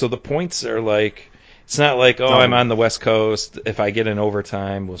game, so the points are it's not like, I'm on the West Coast. If I get in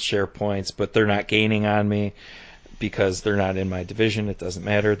overtime, we'll share points, but they're not gaining on me because they're not in my division. It doesn't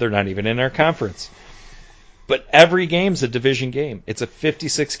matter. They're not even in our conference. But every game's a division game. It's a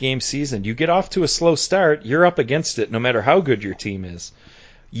 56-game season. You get off to a slow start, you're up against it no matter how good your team is.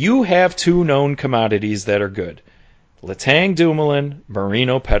 You have two known commodities that are good. Letang, Dumoulin,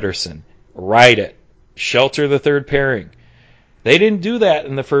 Marino, Pettersson. Ride it. Shelter the third pairing. They didn't do that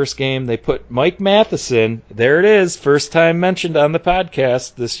in the first game. They put Mike Matheson. There it is. First time mentioned on the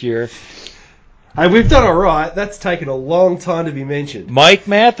podcast this year. Hey, we've done all right. That's taken a long time to be mentioned. Mike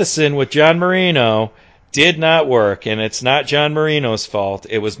Matheson with John Marino did not work, and it's not John Marino's fault.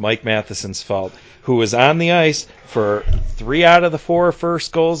 It was Mike Matheson's fault, who was on the ice for 3 out of the 4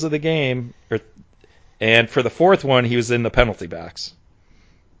 first goals of the game, and for the fourth one, he was in the penalty box.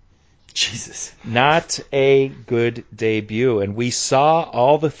 Jesus. Not a good debut, and we saw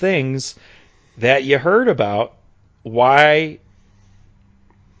all the things that you heard about why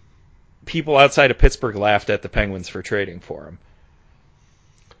people outside of Pittsburgh laughed at the Penguins for trading for him.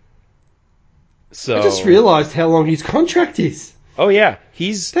 So I just realised how long his contract is. Oh yeah, that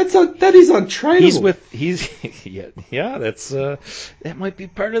is untradeable. That might be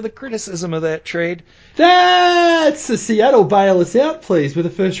part of the criticism of that trade. That's a Seattle bail us out, please, with a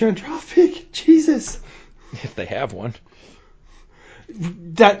first-round draft pick. Jesus, if they have one.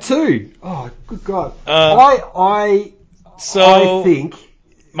 That too. Oh, good God. I think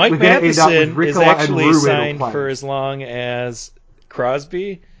Mike Matheson is actually signed for as long as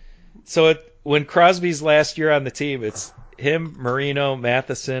Crosby. So when Crosby's last year on the team, it's him, Marino,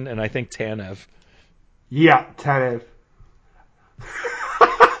 Matheson, and I think Tanev. Yeah, Tanev.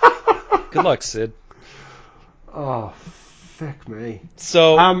 Good luck, Sid. Oh, fuck me.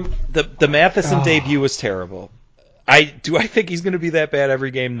 So the Matheson debut was terrible. I think he's going to be that bad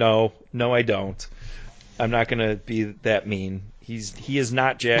every game? No, I don't. I'm not going to be that mean. He is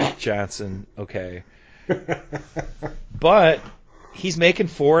not Jack Johnson, okay. But he's making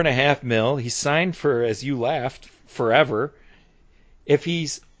 $4.5 million. He's signed for, as you laughed, forever. If he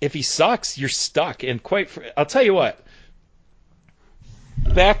sucks, you're stuck. And I'll tell you what.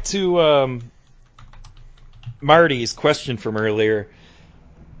 Back to Marty's question from earlier.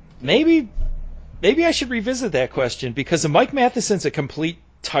 Maybe I should revisit that question, because if Mike Matheson's a complete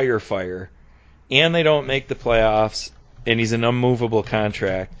tire fire, and they don't make the playoffs, and he's an unmovable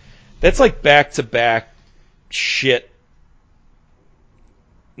contract, that's like back-to-back shit.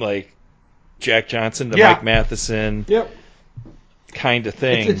 Like Jack Johnson to Mike Matheson, kind of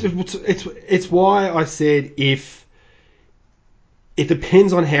thing. It's why I said if it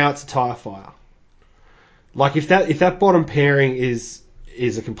depends on how it's a tire fire. Like if that bottom pairing is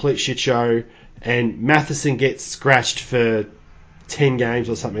a complete shit show, and Matheson gets scratched for 10 games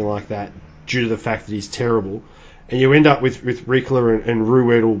or something like that due to the fact that he's terrible, and you end up with Ricola and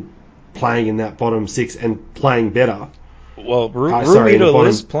Ruedel playing in that bottom six and playing better. Well, Ruedel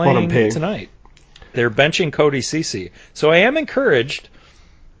is playing tonight. They're benching Cody Ceci. So I am encouraged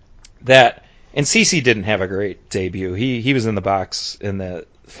that, and Ceci didn't have a great debut. He was in the box and the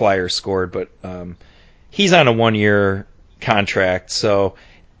Flyers scored, but he's on a 1-year contract. So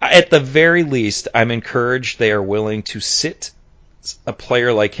at the very least, I'm encouraged they are willing to sit a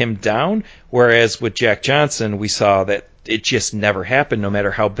player like him down, whereas with Jack Johnson, we saw that it just never happened no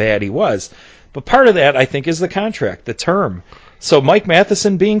matter how bad he was. But part of that, I think, is the contract, the term. So Mike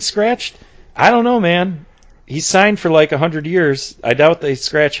Matheson being scratched, I don't know, man. He's signed for like 100 years. I doubt they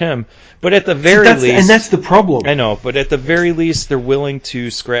scratch him. But at the very least... And that's the problem. I know, but at the very least, they're willing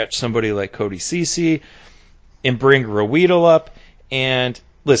to scratch somebody like Cody Ceci and bring Ruedel up. And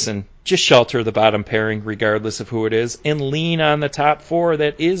listen, just shelter the bottom pairing regardless of who it is and lean on the top four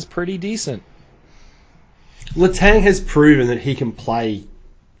that is pretty decent. Letang has proven that he can play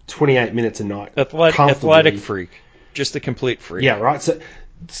 28 minutes a night. Athletic freak. Just a complete freak. Yeah, right.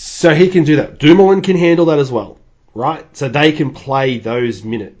 So he can do that. Dumoulin can handle that as well, right? So they can play those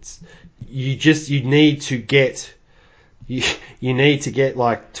minutes. You need to get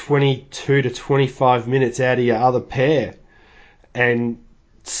like 22 to 25 minutes out of your other pair, and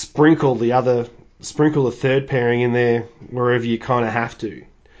sprinkle the third pairing in there wherever you kind of have to.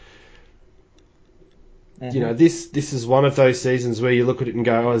 Mm-hmm. You know, this is one of those seasons where you look at it and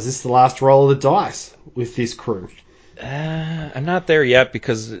go, oh, is this the last roll of the dice with this crew? I'm not there yet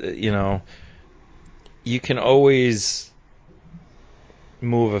because, you can always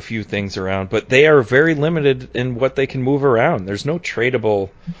move a few things around, but they are very limited in what they can move around. There's no tradable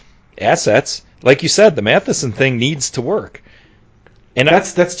assets. Like you said, the Matheson thing needs to work. And I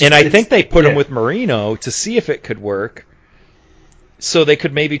think they put him with Marino to see if it could work, so they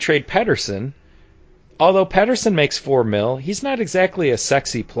could maybe trade Pettersson. Although Pettersson makes $4 million, he's not exactly a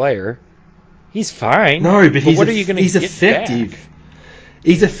sexy player. He's fine. No, but what are you going to get effective. Back?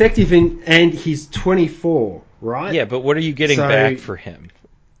 He's effective and he's 24, right? Yeah, but what are you getting back for him?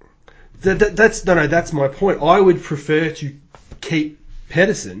 That's my point. I would prefer to keep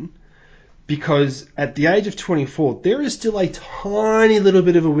Pettersson, because at the age of 24, there is still a tiny little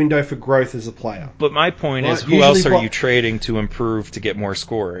bit of a window for growth as a player. But my point is, who else are you trading to improve to get more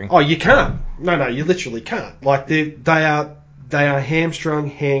scoring? Oh, you can't. No, you literally can't. Like they are hamstrung,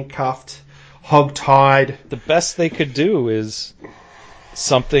 handcuffed, hog-tied. The best they could do is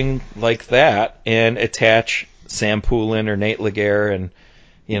something like that and attach Sam Poulin or Nate Laguerre, and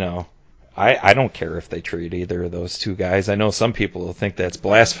I don't care if they trade either of those two guys. I know some people will think that's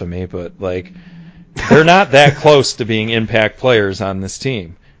blasphemy, but they're not that close to being impact players on this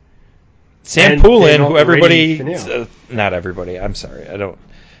team. Sam Poulin, who everybody, not everybody. I'm sorry,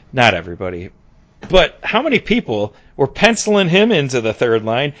 not everybody. But how many people were penciling him into the third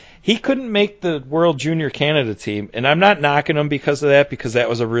line? He couldn't make the World Junior Canada team, and I'm not knocking him because that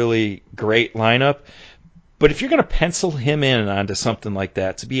was a really great lineup. But if you're going to pencil him in onto something like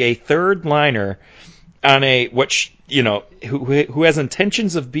that, to be a third liner on who has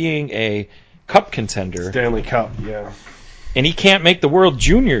intentions of being a cup contender, Stanley Cup, yeah, and he can't make the World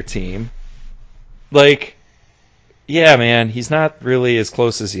Junior team, like, yeah, man, he's not really as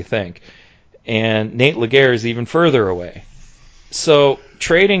close as you think. And Nate Laguerre is even further away. So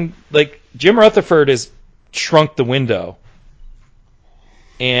trading, like, Jim Rutherford has shrunk the window.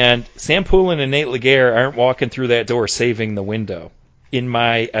 And Sam Poulin and Nate Laguerre aren't walking through that door saving the window, in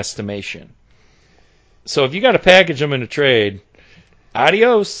my estimation. So if you got to package them in a trade,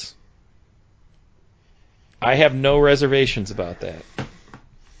 adios. I have no reservations about that.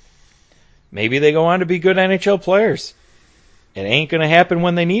 Maybe they go on to be good NHL players. It ain't going to happen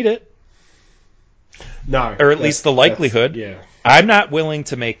when they need it. No. Or at least the likelihood. Yeah. I'm not willing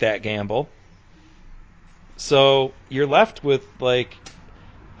to make that gamble. So you're left with, like,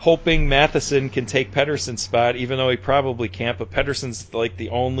 hoping Matheson can take Pettersson's spot, even though he probably can't. But Pettersson's, like, the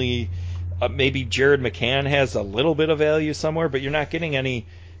only... maybe Jared McCann has a little bit of value somewhere, but you're not getting any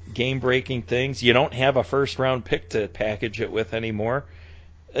game-breaking things. You don't have a first-round pick to package it with anymore.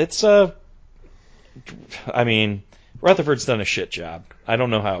 It's Rutherford's done a shit job. I don't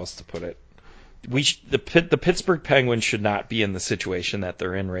know how else to put it. The Pittsburgh Penguins should not be in the situation that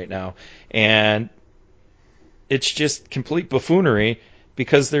they're in right now, and it's just complete buffoonery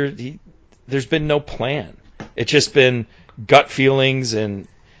because there's been no plan. It's just been gut feelings and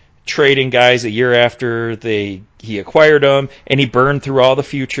trading guys a year after he acquired them, and he burned through all the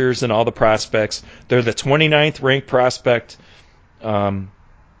futures and all the prospects. They're the 29th ranked prospect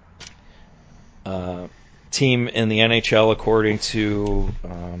team in the NHL according to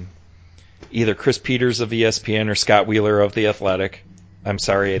either Chris Peters of ESPN or Scott Wheeler of The Athletic. I'm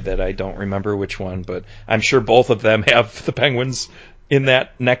sorry that I don't remember which one, but I'm sure both of them have the Penguins in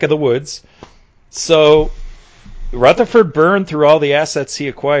that neck of the woods. So Rutherford burned through all the assets he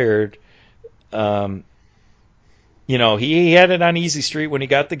acquired. He had it on easy street when he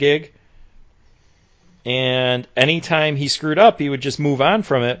got the gig. And anytime he screwed up, he would just move on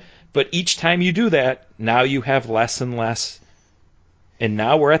from it. But each time you do that, now you have less and less. And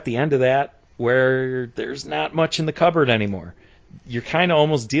now we're at the end of that, where there's not much in the cupboard anymore. You're kind of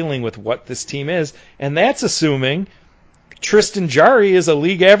almost dealing with what this team is, and that's assuming Tristan Jarry is a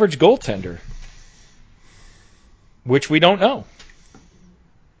league average goaltender, which we don't know.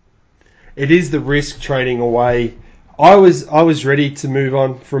 It is the risk trading away. I was ready to move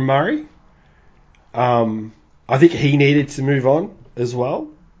on from Murray. I think he needed to move on as well.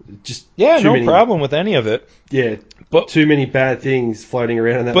 No problem with any of it. Yeah, but too many bad things floating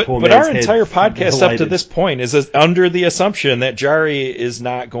around in that poor man's But our head entire podcast related. up to this point is under the assumption that Jarry is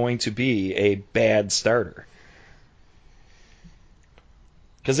not going to be a bad starter.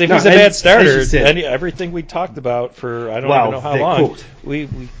 Because if he's a bad starter, then everything we talked about for I don't even know how long,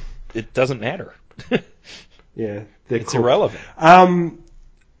 it doesn't matter. Yeah, it's irrelevant.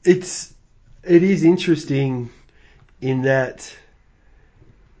 It is interesting in that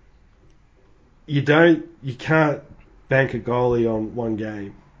you can't bank a goalie on one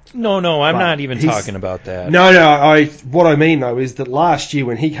game. No, I'm not even talking about that. No, what I mean though is that last year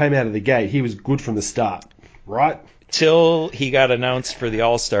when he came out of the gate, he was good from the start, right? Till he got announced for the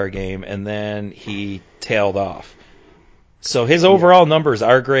All-Star game, and then he tailed off. So his overall numbers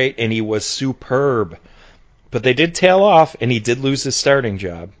are great, and he was superb. But they did tail off, and he did lose his starting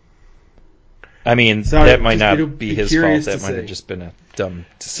job. I mean, that might not be his fault. That might have just been a dumb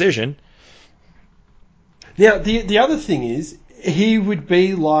decision. Now, the other thing is, he would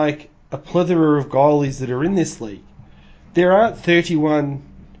be like a plethora of goalies that are in this league. There aren't 31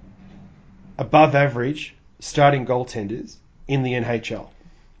 above average starting goaltenders in the NHL.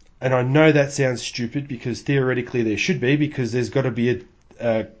 And I know that sounds stupid because theoretically there should be, because there's got to be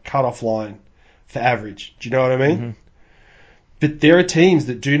a cut-off line for average. Do you know what I mean? Mm-hmm. But there are teams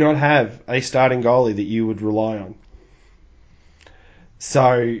that do not have a starting goalie that you would rely on.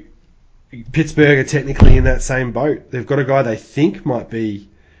 So Pittsburgh are technically in that same boat. They've got a guy they think might be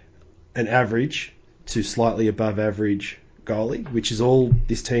an average to slightly above average goalie, which is all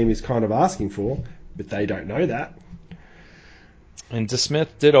this team is kind of asking for, but they don't know that. And DeSmith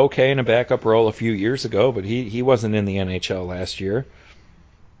did okay in a backup role a few years ago, but he wasn't in the NHL last year.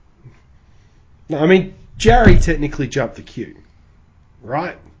 No, I mean, Jarry technically jumped the queue,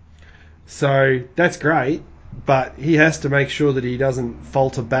 right? So that's great, but he has to make sure that he doesn't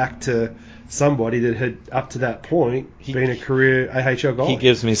falter back to somebody that had, up to that point, been a career AHL goalie. He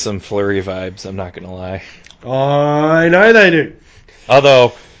gives me some Fleury vibes, I'm not going to lie. I know they do.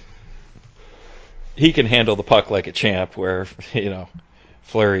 Although, he can handle the puck like a champ, where,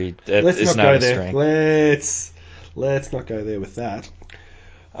 Fleury is not his strength. Let's not go there with that.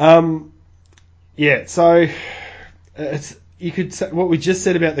 Yeah, so you could say, what we just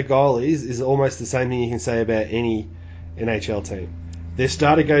said about the goalies is almost the same thing you can say about any NHL team. Their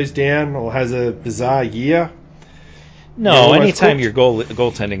starter goes down or has a bizarre year. No, anytime your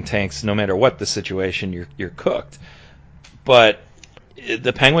goaltending tanks, no matter what the situation, you're cooked. But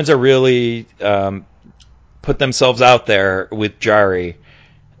the Penguins are really put themselves out there with Jarry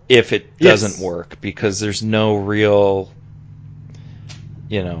if it doesn't work, because there's no real,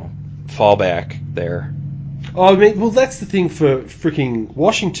 fallback there. Oh, I mean, well, that's the thing for freaking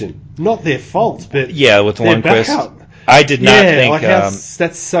Washington. Not their fault, but yeah, with Lundqvist. I did not think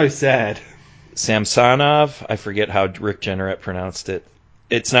that's so sad. Samsonov, I forget how Rick Jenneret pronounced it.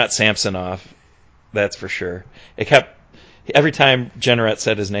 It's not Samsonov, that's for sure. It kept every time Jenneret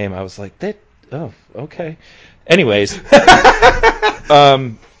said his name, I was like, "That oh, okay." Anyways,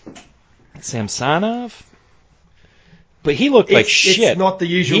 Samsonov, but he looked like shit. It's not the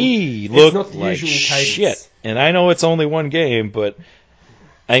usual. He looked like shit, and I know it's only one game, but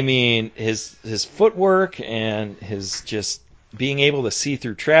I mean his footwork and his just being able to see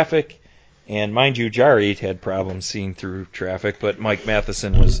through traffic. And mind you, Jarry had problems seeing through traffic, but Mike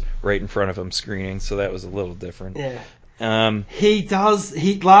Matheson was right in front of him screening, so that was a little different. Yeah. He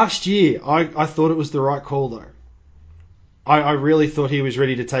last year, I thought it was the right call, though. I really thought he was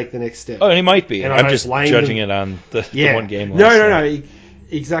ready to take the next step. Oh, and he might be. And I'm just judging it on the one game. No.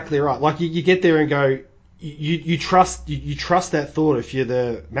 Exactly right. Like, you get there and go, you trust that thought if you're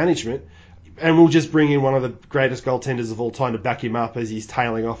the management. And we'll just bring in one of the greatest goaltenders of all time to back him up as he's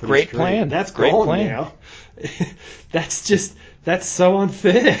tailing off. Great plan. That's gone now. That's so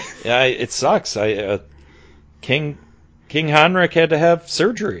unfair. Yeah, it sucks. King Henrik had to have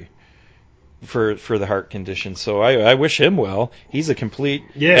surgery for the heart condition, so I wish him well. He's a complete,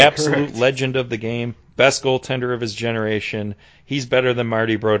 absolute legend of the game. Best goaltender of his generation. He's better than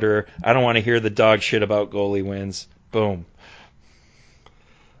Marty Brodeur. I don't want to hear the dog shit about goalie wins. Boom.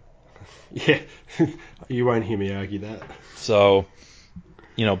 Yeah, you won't hear me argue that. So,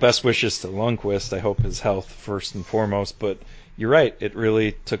 best wishes to Lundqvist. I hope his health first and foremost. But you're right. It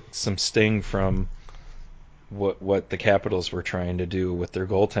really took some sting from what the Capitals were trying to do with their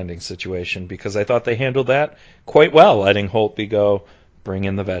goaltending situation, because I thought they handled that quite well, letting Holtby go, bring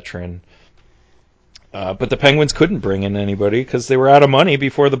in the veteran. But the Penguins couldn't bring in anybody because they were out of money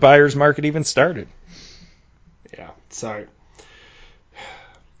before the buyer's market even started. Yeah, so...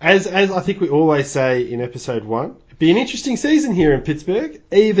 As I think we always say in episode 1, it'd be an interesting season here in Pittsburgh,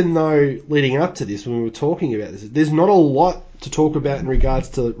 even though leading up to this, when we were talking about this, there's not a lot to talk about in regards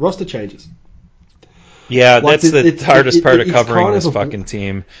to roster changes. Yeah, that's the hardest part of covering this fucking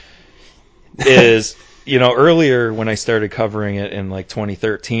team. Is, earlier when I started covering it in like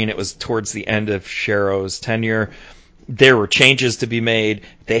 2013, it was towards the end of Shero's tenure. There were changes to be made.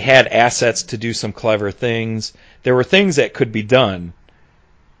 They had assets to do some clever things. There were things that could be done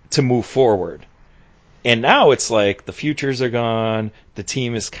to move forward. And now it's like the futures are gone. The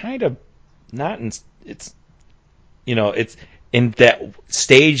team is kind of not in it's in that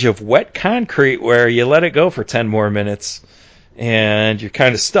stage of wet concrete where you let it go for 10 more minutes and you're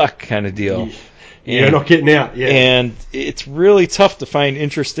kind of stuck kind of deal. You're not getting out. Yeah. And it's really tough to find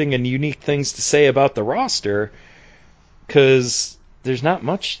interesting and unique things to say about the roster because there's not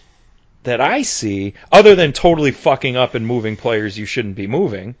much that I see, other than totally fucking up and moving players you shouldn't be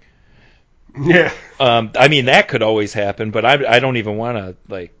moving. Yeah. I mean, that could always happen, but I don't even want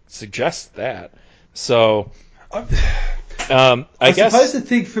to suggest that. So, I guess suppose the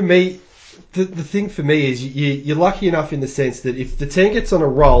thing for me, the thing for me is you're lucky enough in the sense that if the team gets on a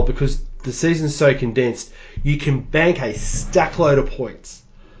roll, because the season's so condensed, you can bank a stackload of points.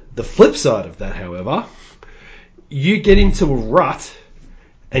 The flip side of that, however, you get into a rut.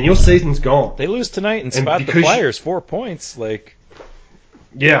 And your season's gone. They lose tonight and spot the Flyers 4 points.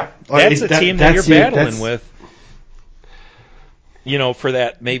 Yeah, that's a team that you're battling with. For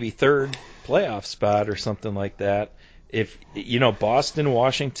that maybe third playoff spot or something like that. If Boston,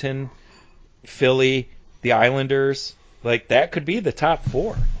 Washington, Philly, the Islanders, that could be the top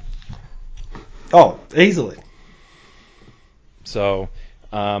 4. Oh, easily. So,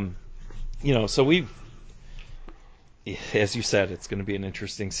 so we've. As you said, it's going to be an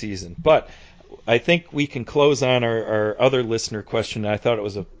interesting season. But I think we can close on our other listener question. I thought it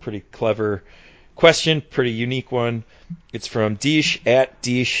was a pretty clever Question, pretty unique one. It's from Deesh at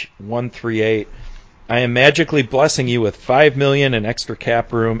Deesh138. I am magically blessing you with $5 million in extra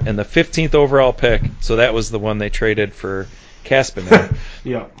cap room and the 15th overall pick. So that was the one they traded for Kapanen.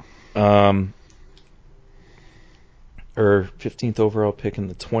 Yeah. Or 15th overall pick in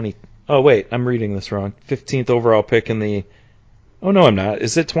the 20. Oh wait, I'm reading this wrong. 15th overall pick in the. Oh no, I'm not.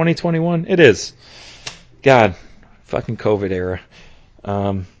 Is it 2021? It is. God, fucking COVID era.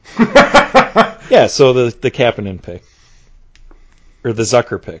 Yeah, so the Kapanen pick. Or the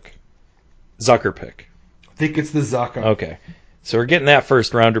Zucker pick. Zucker pick. I think it's the Zucker. Okay. So we're getting that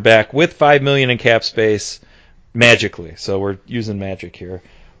first rounder back with $5 million in cap space magically. So we're using magic here.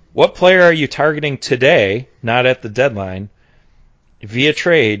 What player are you targeting today, not at the deadline, via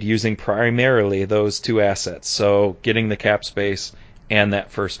trade using primarily those two assets? So getting the cap space and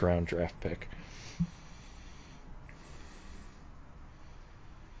that first round draft pick.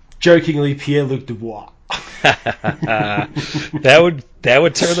 Jokingly, Pierre-Luc Dubois. That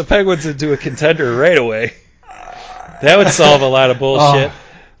would turn the Penguins into a contender right away. That would solve a lot of bullshit.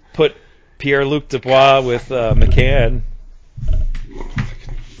 Put Pierre-Luc Dubois with McCann.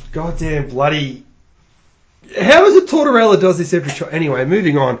 Goddamn bloody. How is it Tortorella does this every try? Anyway,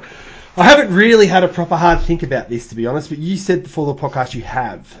 moving on. I haven't really had a proper hard think about this, to be honest, but you said before the podcast you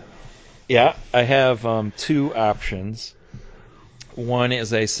have. Yeah, I have two options. One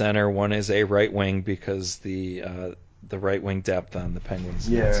is a center, one is a right wing because the right wing depth on the Penguins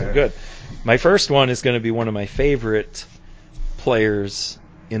is not so good. My first one is going to be one of my favorite players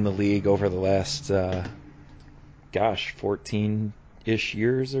in the league over the last 14-ish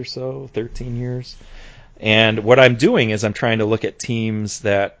years or so, 13 years. And what I'm doing is I'm trying to look at teams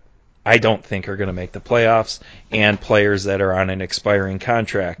that I don't think are going to make the playoffs and players that are on an expiring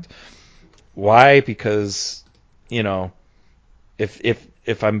contract. Why? Because,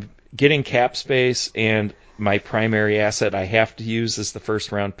 if I'm getting cap space and my primary asset I have to use is the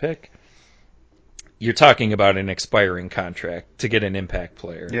first round pick, you're talking about an expiring contract to get an impact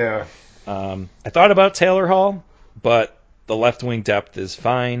player. Yeah. I thought about Taylor Hall, but the left wing depth is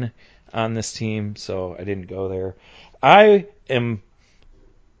fine on this team, so I didn't go there. I am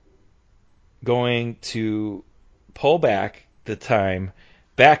going to pull back the time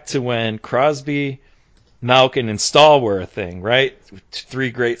back to when Crosby, Malkin, and Stahl were a thing, right?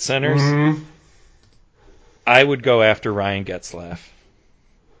 Three great centers. Mm-hmm. I would go after Ryan Getzlaf.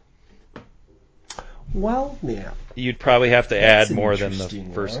 Well, yeah. You'd probably have to add more than the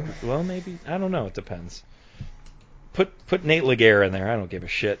interesting first. one. Well, maybe. I don't know. It depends. Put Nate Laguerre in there. I don't give a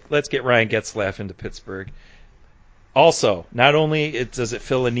shit. Let's get Ryan Getzlaf into Pittsburgh. Also, not only does it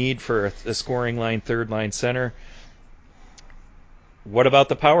fill a need for a scoring line, third line center, what about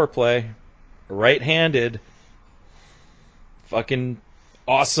the power play? Right-handed, fucking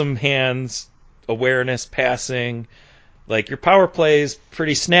awesome hands, awareness, passing. Like, your power play is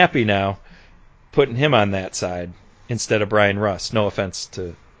pretty snappy now, putting him on that side instead of Brian Rust. No offense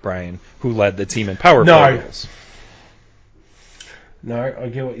to Brian, who led the team in power play goals. No, I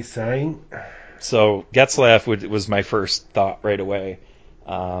get what you're saying. So Getzlaf was my first thought right away.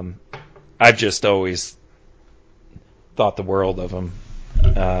 I've just always thought the world of him.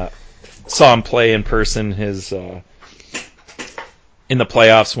 Saw him play in person in the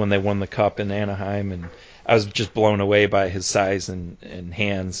playoffs when they won the Cup in Anaheim, and I was just blown away by his size and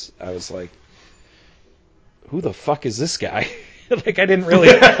hands. I was like, who the fuck is this guy? Like, I didn't really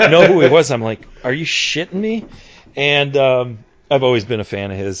know who he was. I'm like, are you shitting me? And I've always been a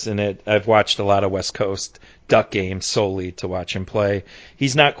fan of his, and I've watched a lot of West Coast Duck games solely to watch him play.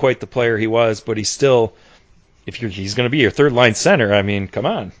 He's not quite the player he was, but he's still, he's going to be your third line center, I mean, come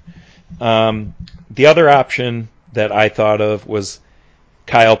on. The other option that I thought of was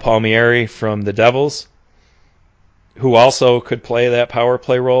Kyle Palmieri from the Devils, who also could play that power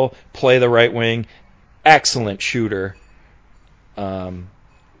play role, play the right wing, excellent shooter.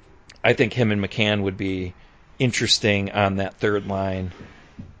 I think him and McCann would be interesting on that third line.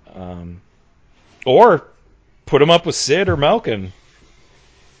 Or put him up with Sid or Malkin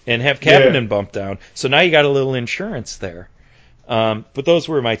and have Kapanen bumped down. So now you got a little insurance there. But those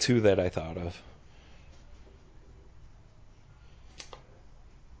were my two that I thought of.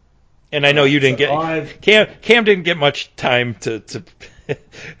 And I know you didn't Cam didn't get much time to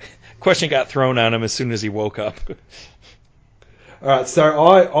question got thrown on him as soon as he woke up. All right, so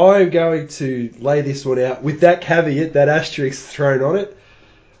I'm going to lay this one out with that caveat, that asterisk thrown on it.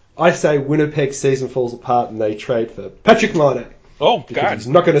 I say Winnipeg season falls apart and they trade for Patrick Laine. Oh, God. He's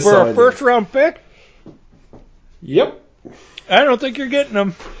not going to for sign a first-round pick? Yep. I don't think you're getting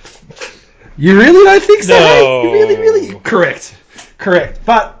him. You really don't think so? No. You really? Correct. Correct.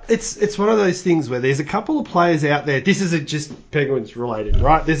 But it's one of those things where there's a couple of players out there. This isn't just Penguins related,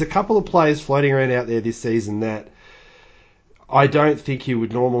 right? There's a couple of players floating around out there this season that I don't think you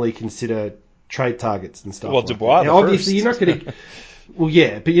would normally consider trade targets and stuff. Well, like Dubois, that. Obviously, you're not going to. Well,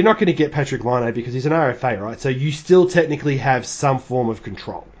 yeah, but you're not going to get Patrick Laine because he's an RFA, right? So you still technically have some form of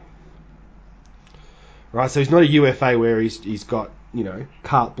control, right? So he's not a UFA where he's got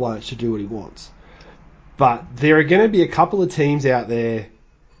carte blanche to do what he wants. But there are going to be a couple of teams out there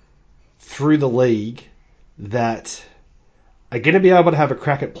through the league that are going to be able to have a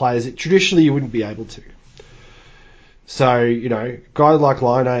crack at players that traditionally you wouldn't be able to. So, a guy like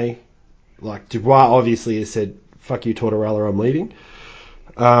Laine, like Dubois obviously has said, fuck you, Tortorella, I'm leaving.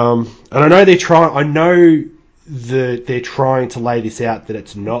 And I know they're trying to lay this out that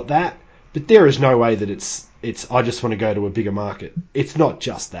it's not that, but there is no way that it's I just want to go to a bigger market. It's not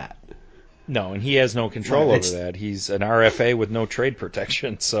just that. No, and he has no control over that. He's an RFA with no trade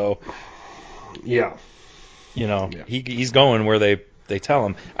protection, so yeah, he's going where they tell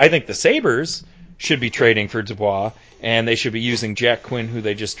him. I think the Sabres should be trading for Dubois, and they should be using Jack Quinn, who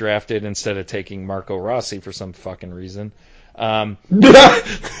they just drafted, instead of taking Marco Rossi for some fucking reason.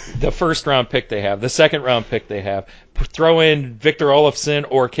 The first round pick they have, the second round pick they have, throw in Victor Olofsson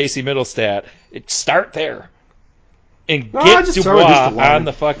or Casey Middlestat. Start there and get Dubois on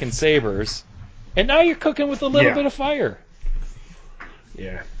the fucking Sabres, and now you're cooking with a little bit of fire.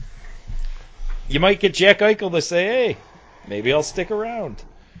 Yeah. You might get Jack Eichel to say, hey, maybe I'll stick around.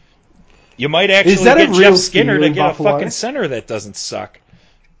 You might actually get Jeff Skinner to get a fucking center that doesn't suck.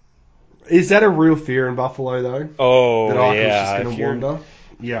 Is that a real fear in Buffalo, though? Oh, that Eichel's yeah. just going to wander?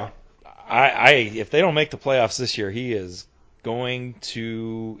 Yeah. If they don't make the playoffs this year, he is going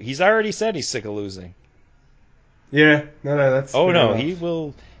to... He's already said he's sick of losing. Yeah. No, that's... Oh, no, he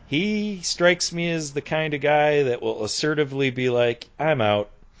will... He strikes me as the kind of guy that will assertively be like, I'm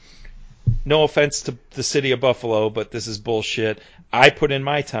out. No offense to the city of Buffalo, but this is bullshit. I put in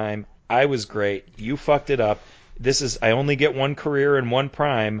my time. I was great. You fucked it up. I only get one career and one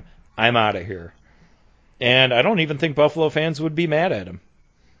prime. I'm out of here. And I don't even think Buffalo fans would be mad at him.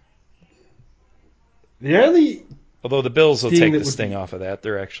 Although the Bills will take the sting off of that.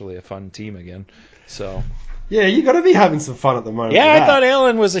 They're actually a fun team again. So... Yeah, you got to be having some fun at the moment. Yeah, I thought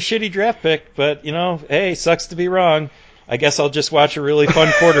Allen was a shitty draft pick, but, hey, sucks to be wrong. I guess I'll just watch a really fun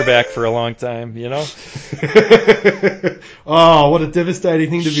quarterback for a long time, Oh, what a devastating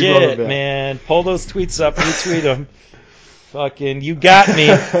thing to be wrong about. Shit, man. Pull those tweets up, retweet them. Fucking, you got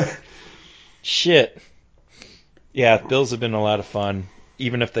me. Shit. Yeah, Bills have been a lot of fun,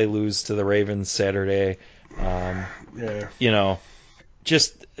 even if they lose to the Ravens Saturday. Yeah.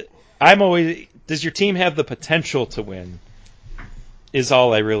 I'm always... Does your team have the potential to win? Is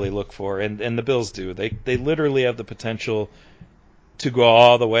all I really look for, and the Bills do. They literally have the potential to go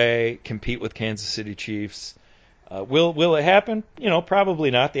all the way, compete with Kansas City Chiefs. Will it happen?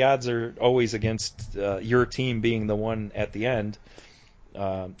 Probably not. The odds are always against your team being the one at the end.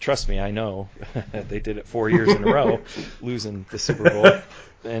 Trust me, I know. They did it 4 years in a row, losing the Super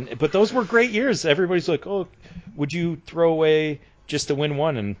Bowl. But those were great years. Everybody's like, oh, would you throw away just to win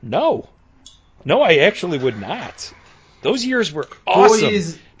one? And no, I actually would not. Those years were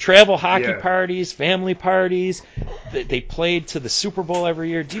awesome. Travel hockey parties, family parties. They played to the Super Bowl every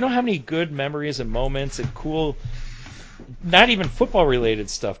year. Do you know how many good memories and moments and cool, not even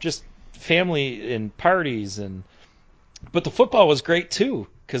football-related stuff, just family and parties. But the football was great, too,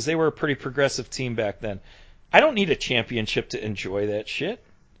 because they were a pretty progressive team back then. I don't need a championship to enjoy that shit.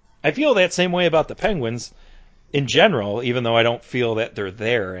 I feel that same way about the Penguins in general, even though I don't feel that they're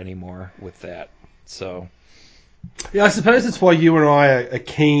there anymore with that. So... Yeah, I suppose that's why you and I are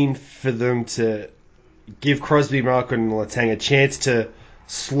keen for them to give Crosby, Malkin, and Letang a chance to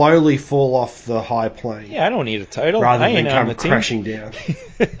slowly fall off the high plane. Yeah, I don't need a title. Rather I ain't than on come the team. crashing down.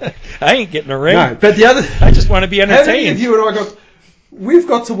 I ain't getting a ring. No, but I just want to be entertained. How many of you and I we've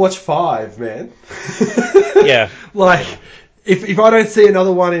got to watch 5, man. Yeah. If I don't see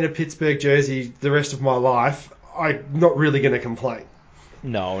another one in a Pittsburgh jersey the rest of my life, I'm not really going to complain.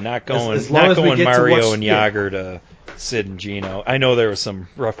 No, not going. As long not as we going get Mario to watch, and Yager to Sid and Gino. I know there were some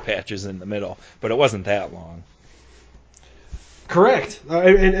rough patches in the middle, but it wasn't that long. Correct,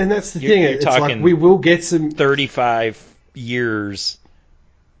 and that's the thing. You're it's talking like we will get some 35 years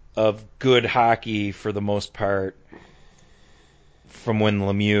of good hockey for the most part from when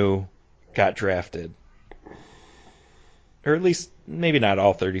Lemieux got drafted, or at least maybe not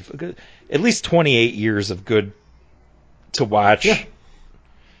all 30. At least 28 years of good to watch. Yeah.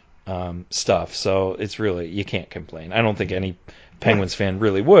 Stuff. So it's really, you can't complain. I don't think any Penguins fan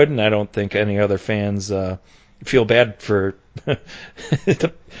really would, and I don't think any other fans feel bad for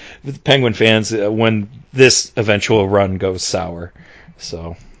the Penguin fans when this eventual run goes sour.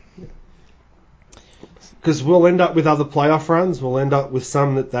 So, because we'll end up with other playoff runs. We'll end up with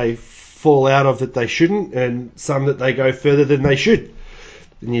some that they fall out of that they shouldn't, and some that they go further than they should.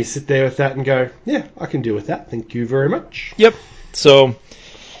 And you sit there with that and go, yeah, I can deal with that. Thank you very much. Yep. So,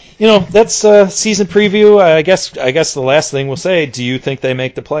 that's season preview. I guess the last thing we'll say, do you think they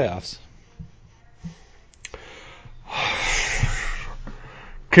make the playoffs?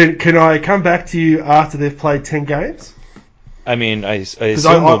 Can I come back to you after they've played 10 games? I mean, I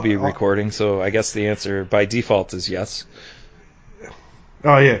assume we'll be recording, so I guess the answer by default is yes.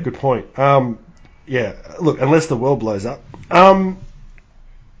 Oh, yeah, good point. Yeah, look, unless the world blows up. I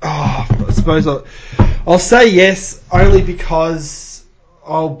suppose I'll say yes, only because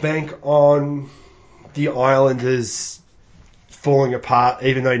I'll bank on the Islanders falling apart,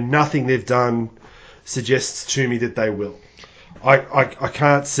 even though nothing they've done suggests to me that they will. I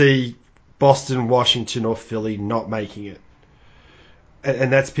can't see Boston, Washington, or Philly not making it.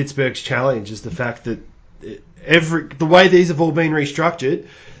 And that's Pittsburgh's challenge, is the fact that the way these have all been restructured,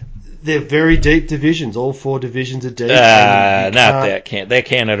 they're very deep divisions. All 4 divisions are deep. Not that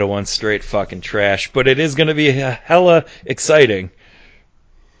Canada one's straight fucking trash, but it is going to be hella exciting.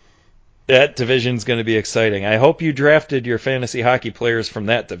 That division's going to be exciting. I hope you drafted your fantasy hockey players from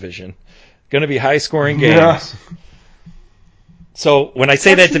that division. Going to be high scoring games. Yeah. So when I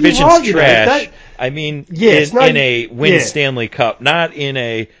say that division's trash, I mean in a win Stanley Cup, not in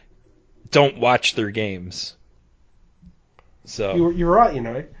a don't watch their games. So you're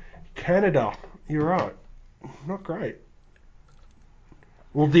right, Canada, you're right. Not great.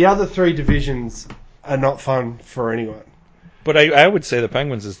 Well, the other 3 divisions are not fun for anyone. But I would say the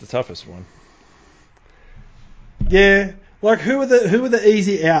Penguins is the toughest one. Yeah. Like, who are the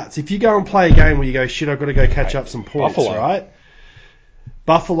easy outs? If you go and play a game where you go, shit, I've got to go catch up some points, Buffalo. Right?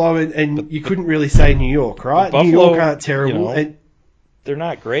 Buffalo, and you couldn't really say New York, right? Buffalo, New York aren't terrible. And they're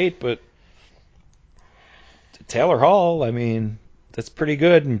not great, but Taylor Hall, I mean, that's pretty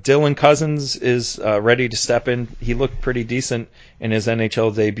good. And Dylan Cousins is ready to step in. He looked pretty decent in his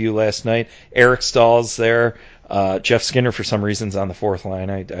NHL debut last night. Eric Stahl's there. Jeff Skinner, for some reason, is on the 4th line.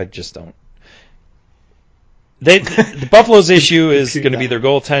 I just don't. The Buffalo's issue is going to be their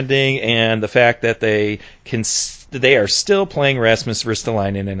goaltending and the fact that they are still playing Rasmus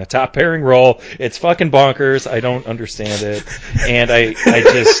Ristolainen in a top pairing role. It's fucking bonkers. I don't understand it, and I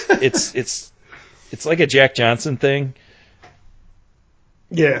just it's like a Jack Johnson thing.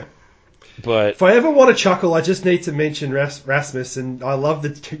 Yeah. But if I ever want to chuckle, I just need to mention Rasmus, and I love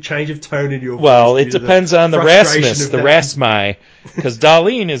the change of tone in your voice. Well, it depends on the Rasmus, the Rasmi, because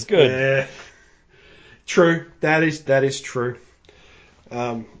Darlene is good. Yeah. True. That is true.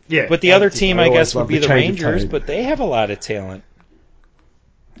 Yeah. But the other team, I guess, would be the Rangers, but they have a lot of talent.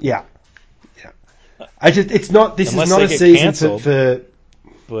 Yeah. This is not a season for.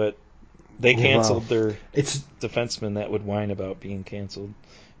 But they canceled their defenseman that would whine about being canceled.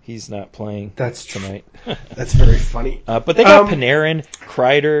 He's not playing tonight. That's very funny. But they got Panarin,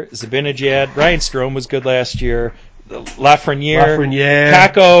 Kreider, Zibanejad. Ryan Strome was good last year. Lafreniere.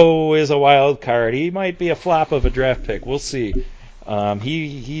 Kakko is a wild card. He might be a flop of a draft pick. We'll see.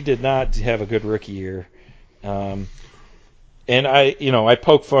 He did not have a good rookie year. And I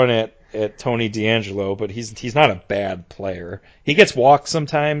poke fun at Tony DeAngelo, but he's not a bad player. He gets walked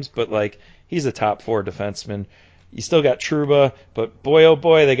sometimes, but he's a top 4 defenseman. You still got Trouba, but boy, oh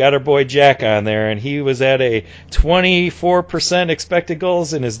boy, they got our boy Jack on there, and he was at a 24% expected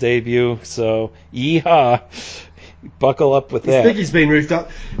goals in his debut, so yeehaw. Buckle up with that. I think he's been moved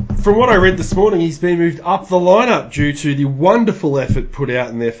up. From what I read this morning, he's been moved up the lineup due to the wonderful effort put out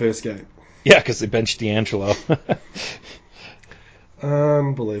in their first game. Yeah, because they benched DeAngelo.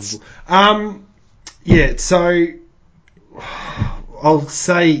 Unbelievable. Yeah, so I'll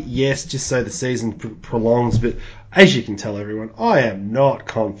say yes just so the season prolongs, but as you can tell everyone, I am not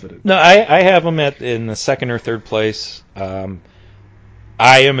confident. No, I have them in the 2nd or 3rd place. I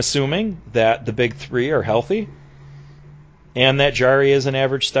am assuming that the big 3 are healthy and that Jari is an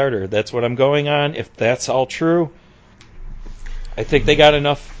average starter. That's what I'm going on. If that's all true, I think they got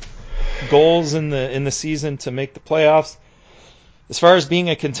enough goals in the season to make the playoffs. As far as being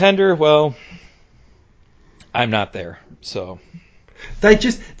a contender, well, I'm not there. So they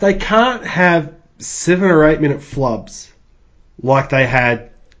can't have 7 or 8 minute flubs like they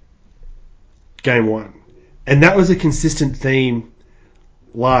had game 1. And that was a consistent theme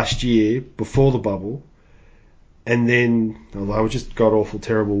last year before the bubble. And then, although it just got awful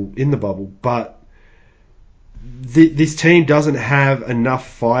terrible in the bubble, but this team doesn't have enough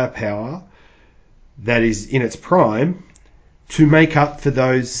firepower that is in its prime to make up for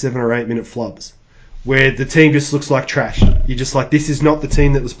those 7 or 8 minute flubs where the team just looks like trash. You're just like, this is not the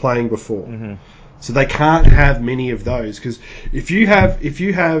team that was playing before. Mm-hmm. So they can't have many of those, because if you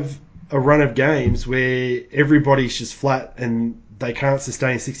have a run of games where everybody's just flat and they can't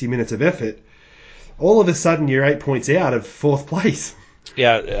sustain 60 minutes of effort, all of a sudden you're 8 points out of 4th place.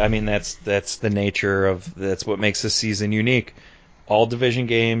 Yeah, I mean that's the nature of that's what makes this season unique. All division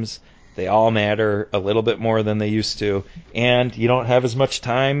games, they all matter a little bit more than they used to, and you don't have as much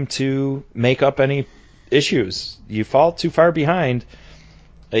time to make up any issues. You fall too far behind.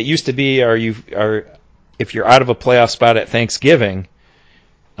 It used to be, if you're out of a playoff spot at Thanksgiving,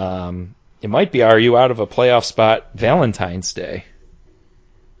 it might be, are you out of a playoff spot Valentine's Day?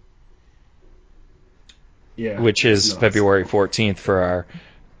 Yeah, which is nice. February 14th for our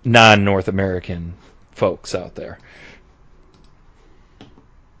non-North American folks out there.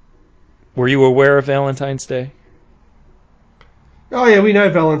 Were you aware of Valentine's Day? Oh yeah, we know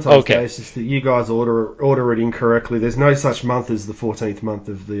Valentine's Okay. Day. It's just that you guys order it incorrectly. There's no such month as the 14th month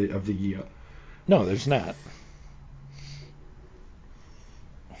of the year. No, there's not.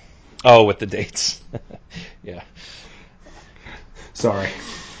 Oh, with the dates. Yeah. Sorry.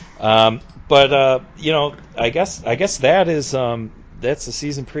 But I guess that is that's the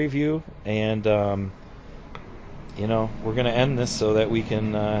season preview, and we're gonna end this so that we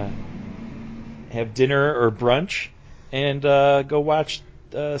can have dinner or brunch and go watch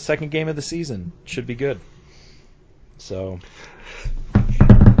the second game of the season. Should be good. So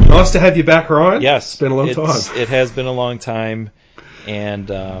Nice to have you back, Ryan. yes, It's been a long time. It has been a long time, and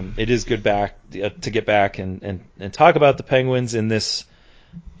it is good to get back and talk about the Penguins in this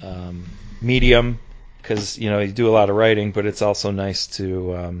medium, because you do a lot of writing, but it's also nice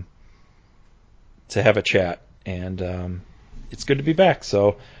to have a chat, and it's good to be back.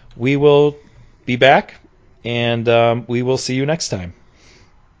 So we will be back, and we will see you next time.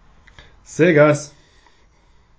 See you guys.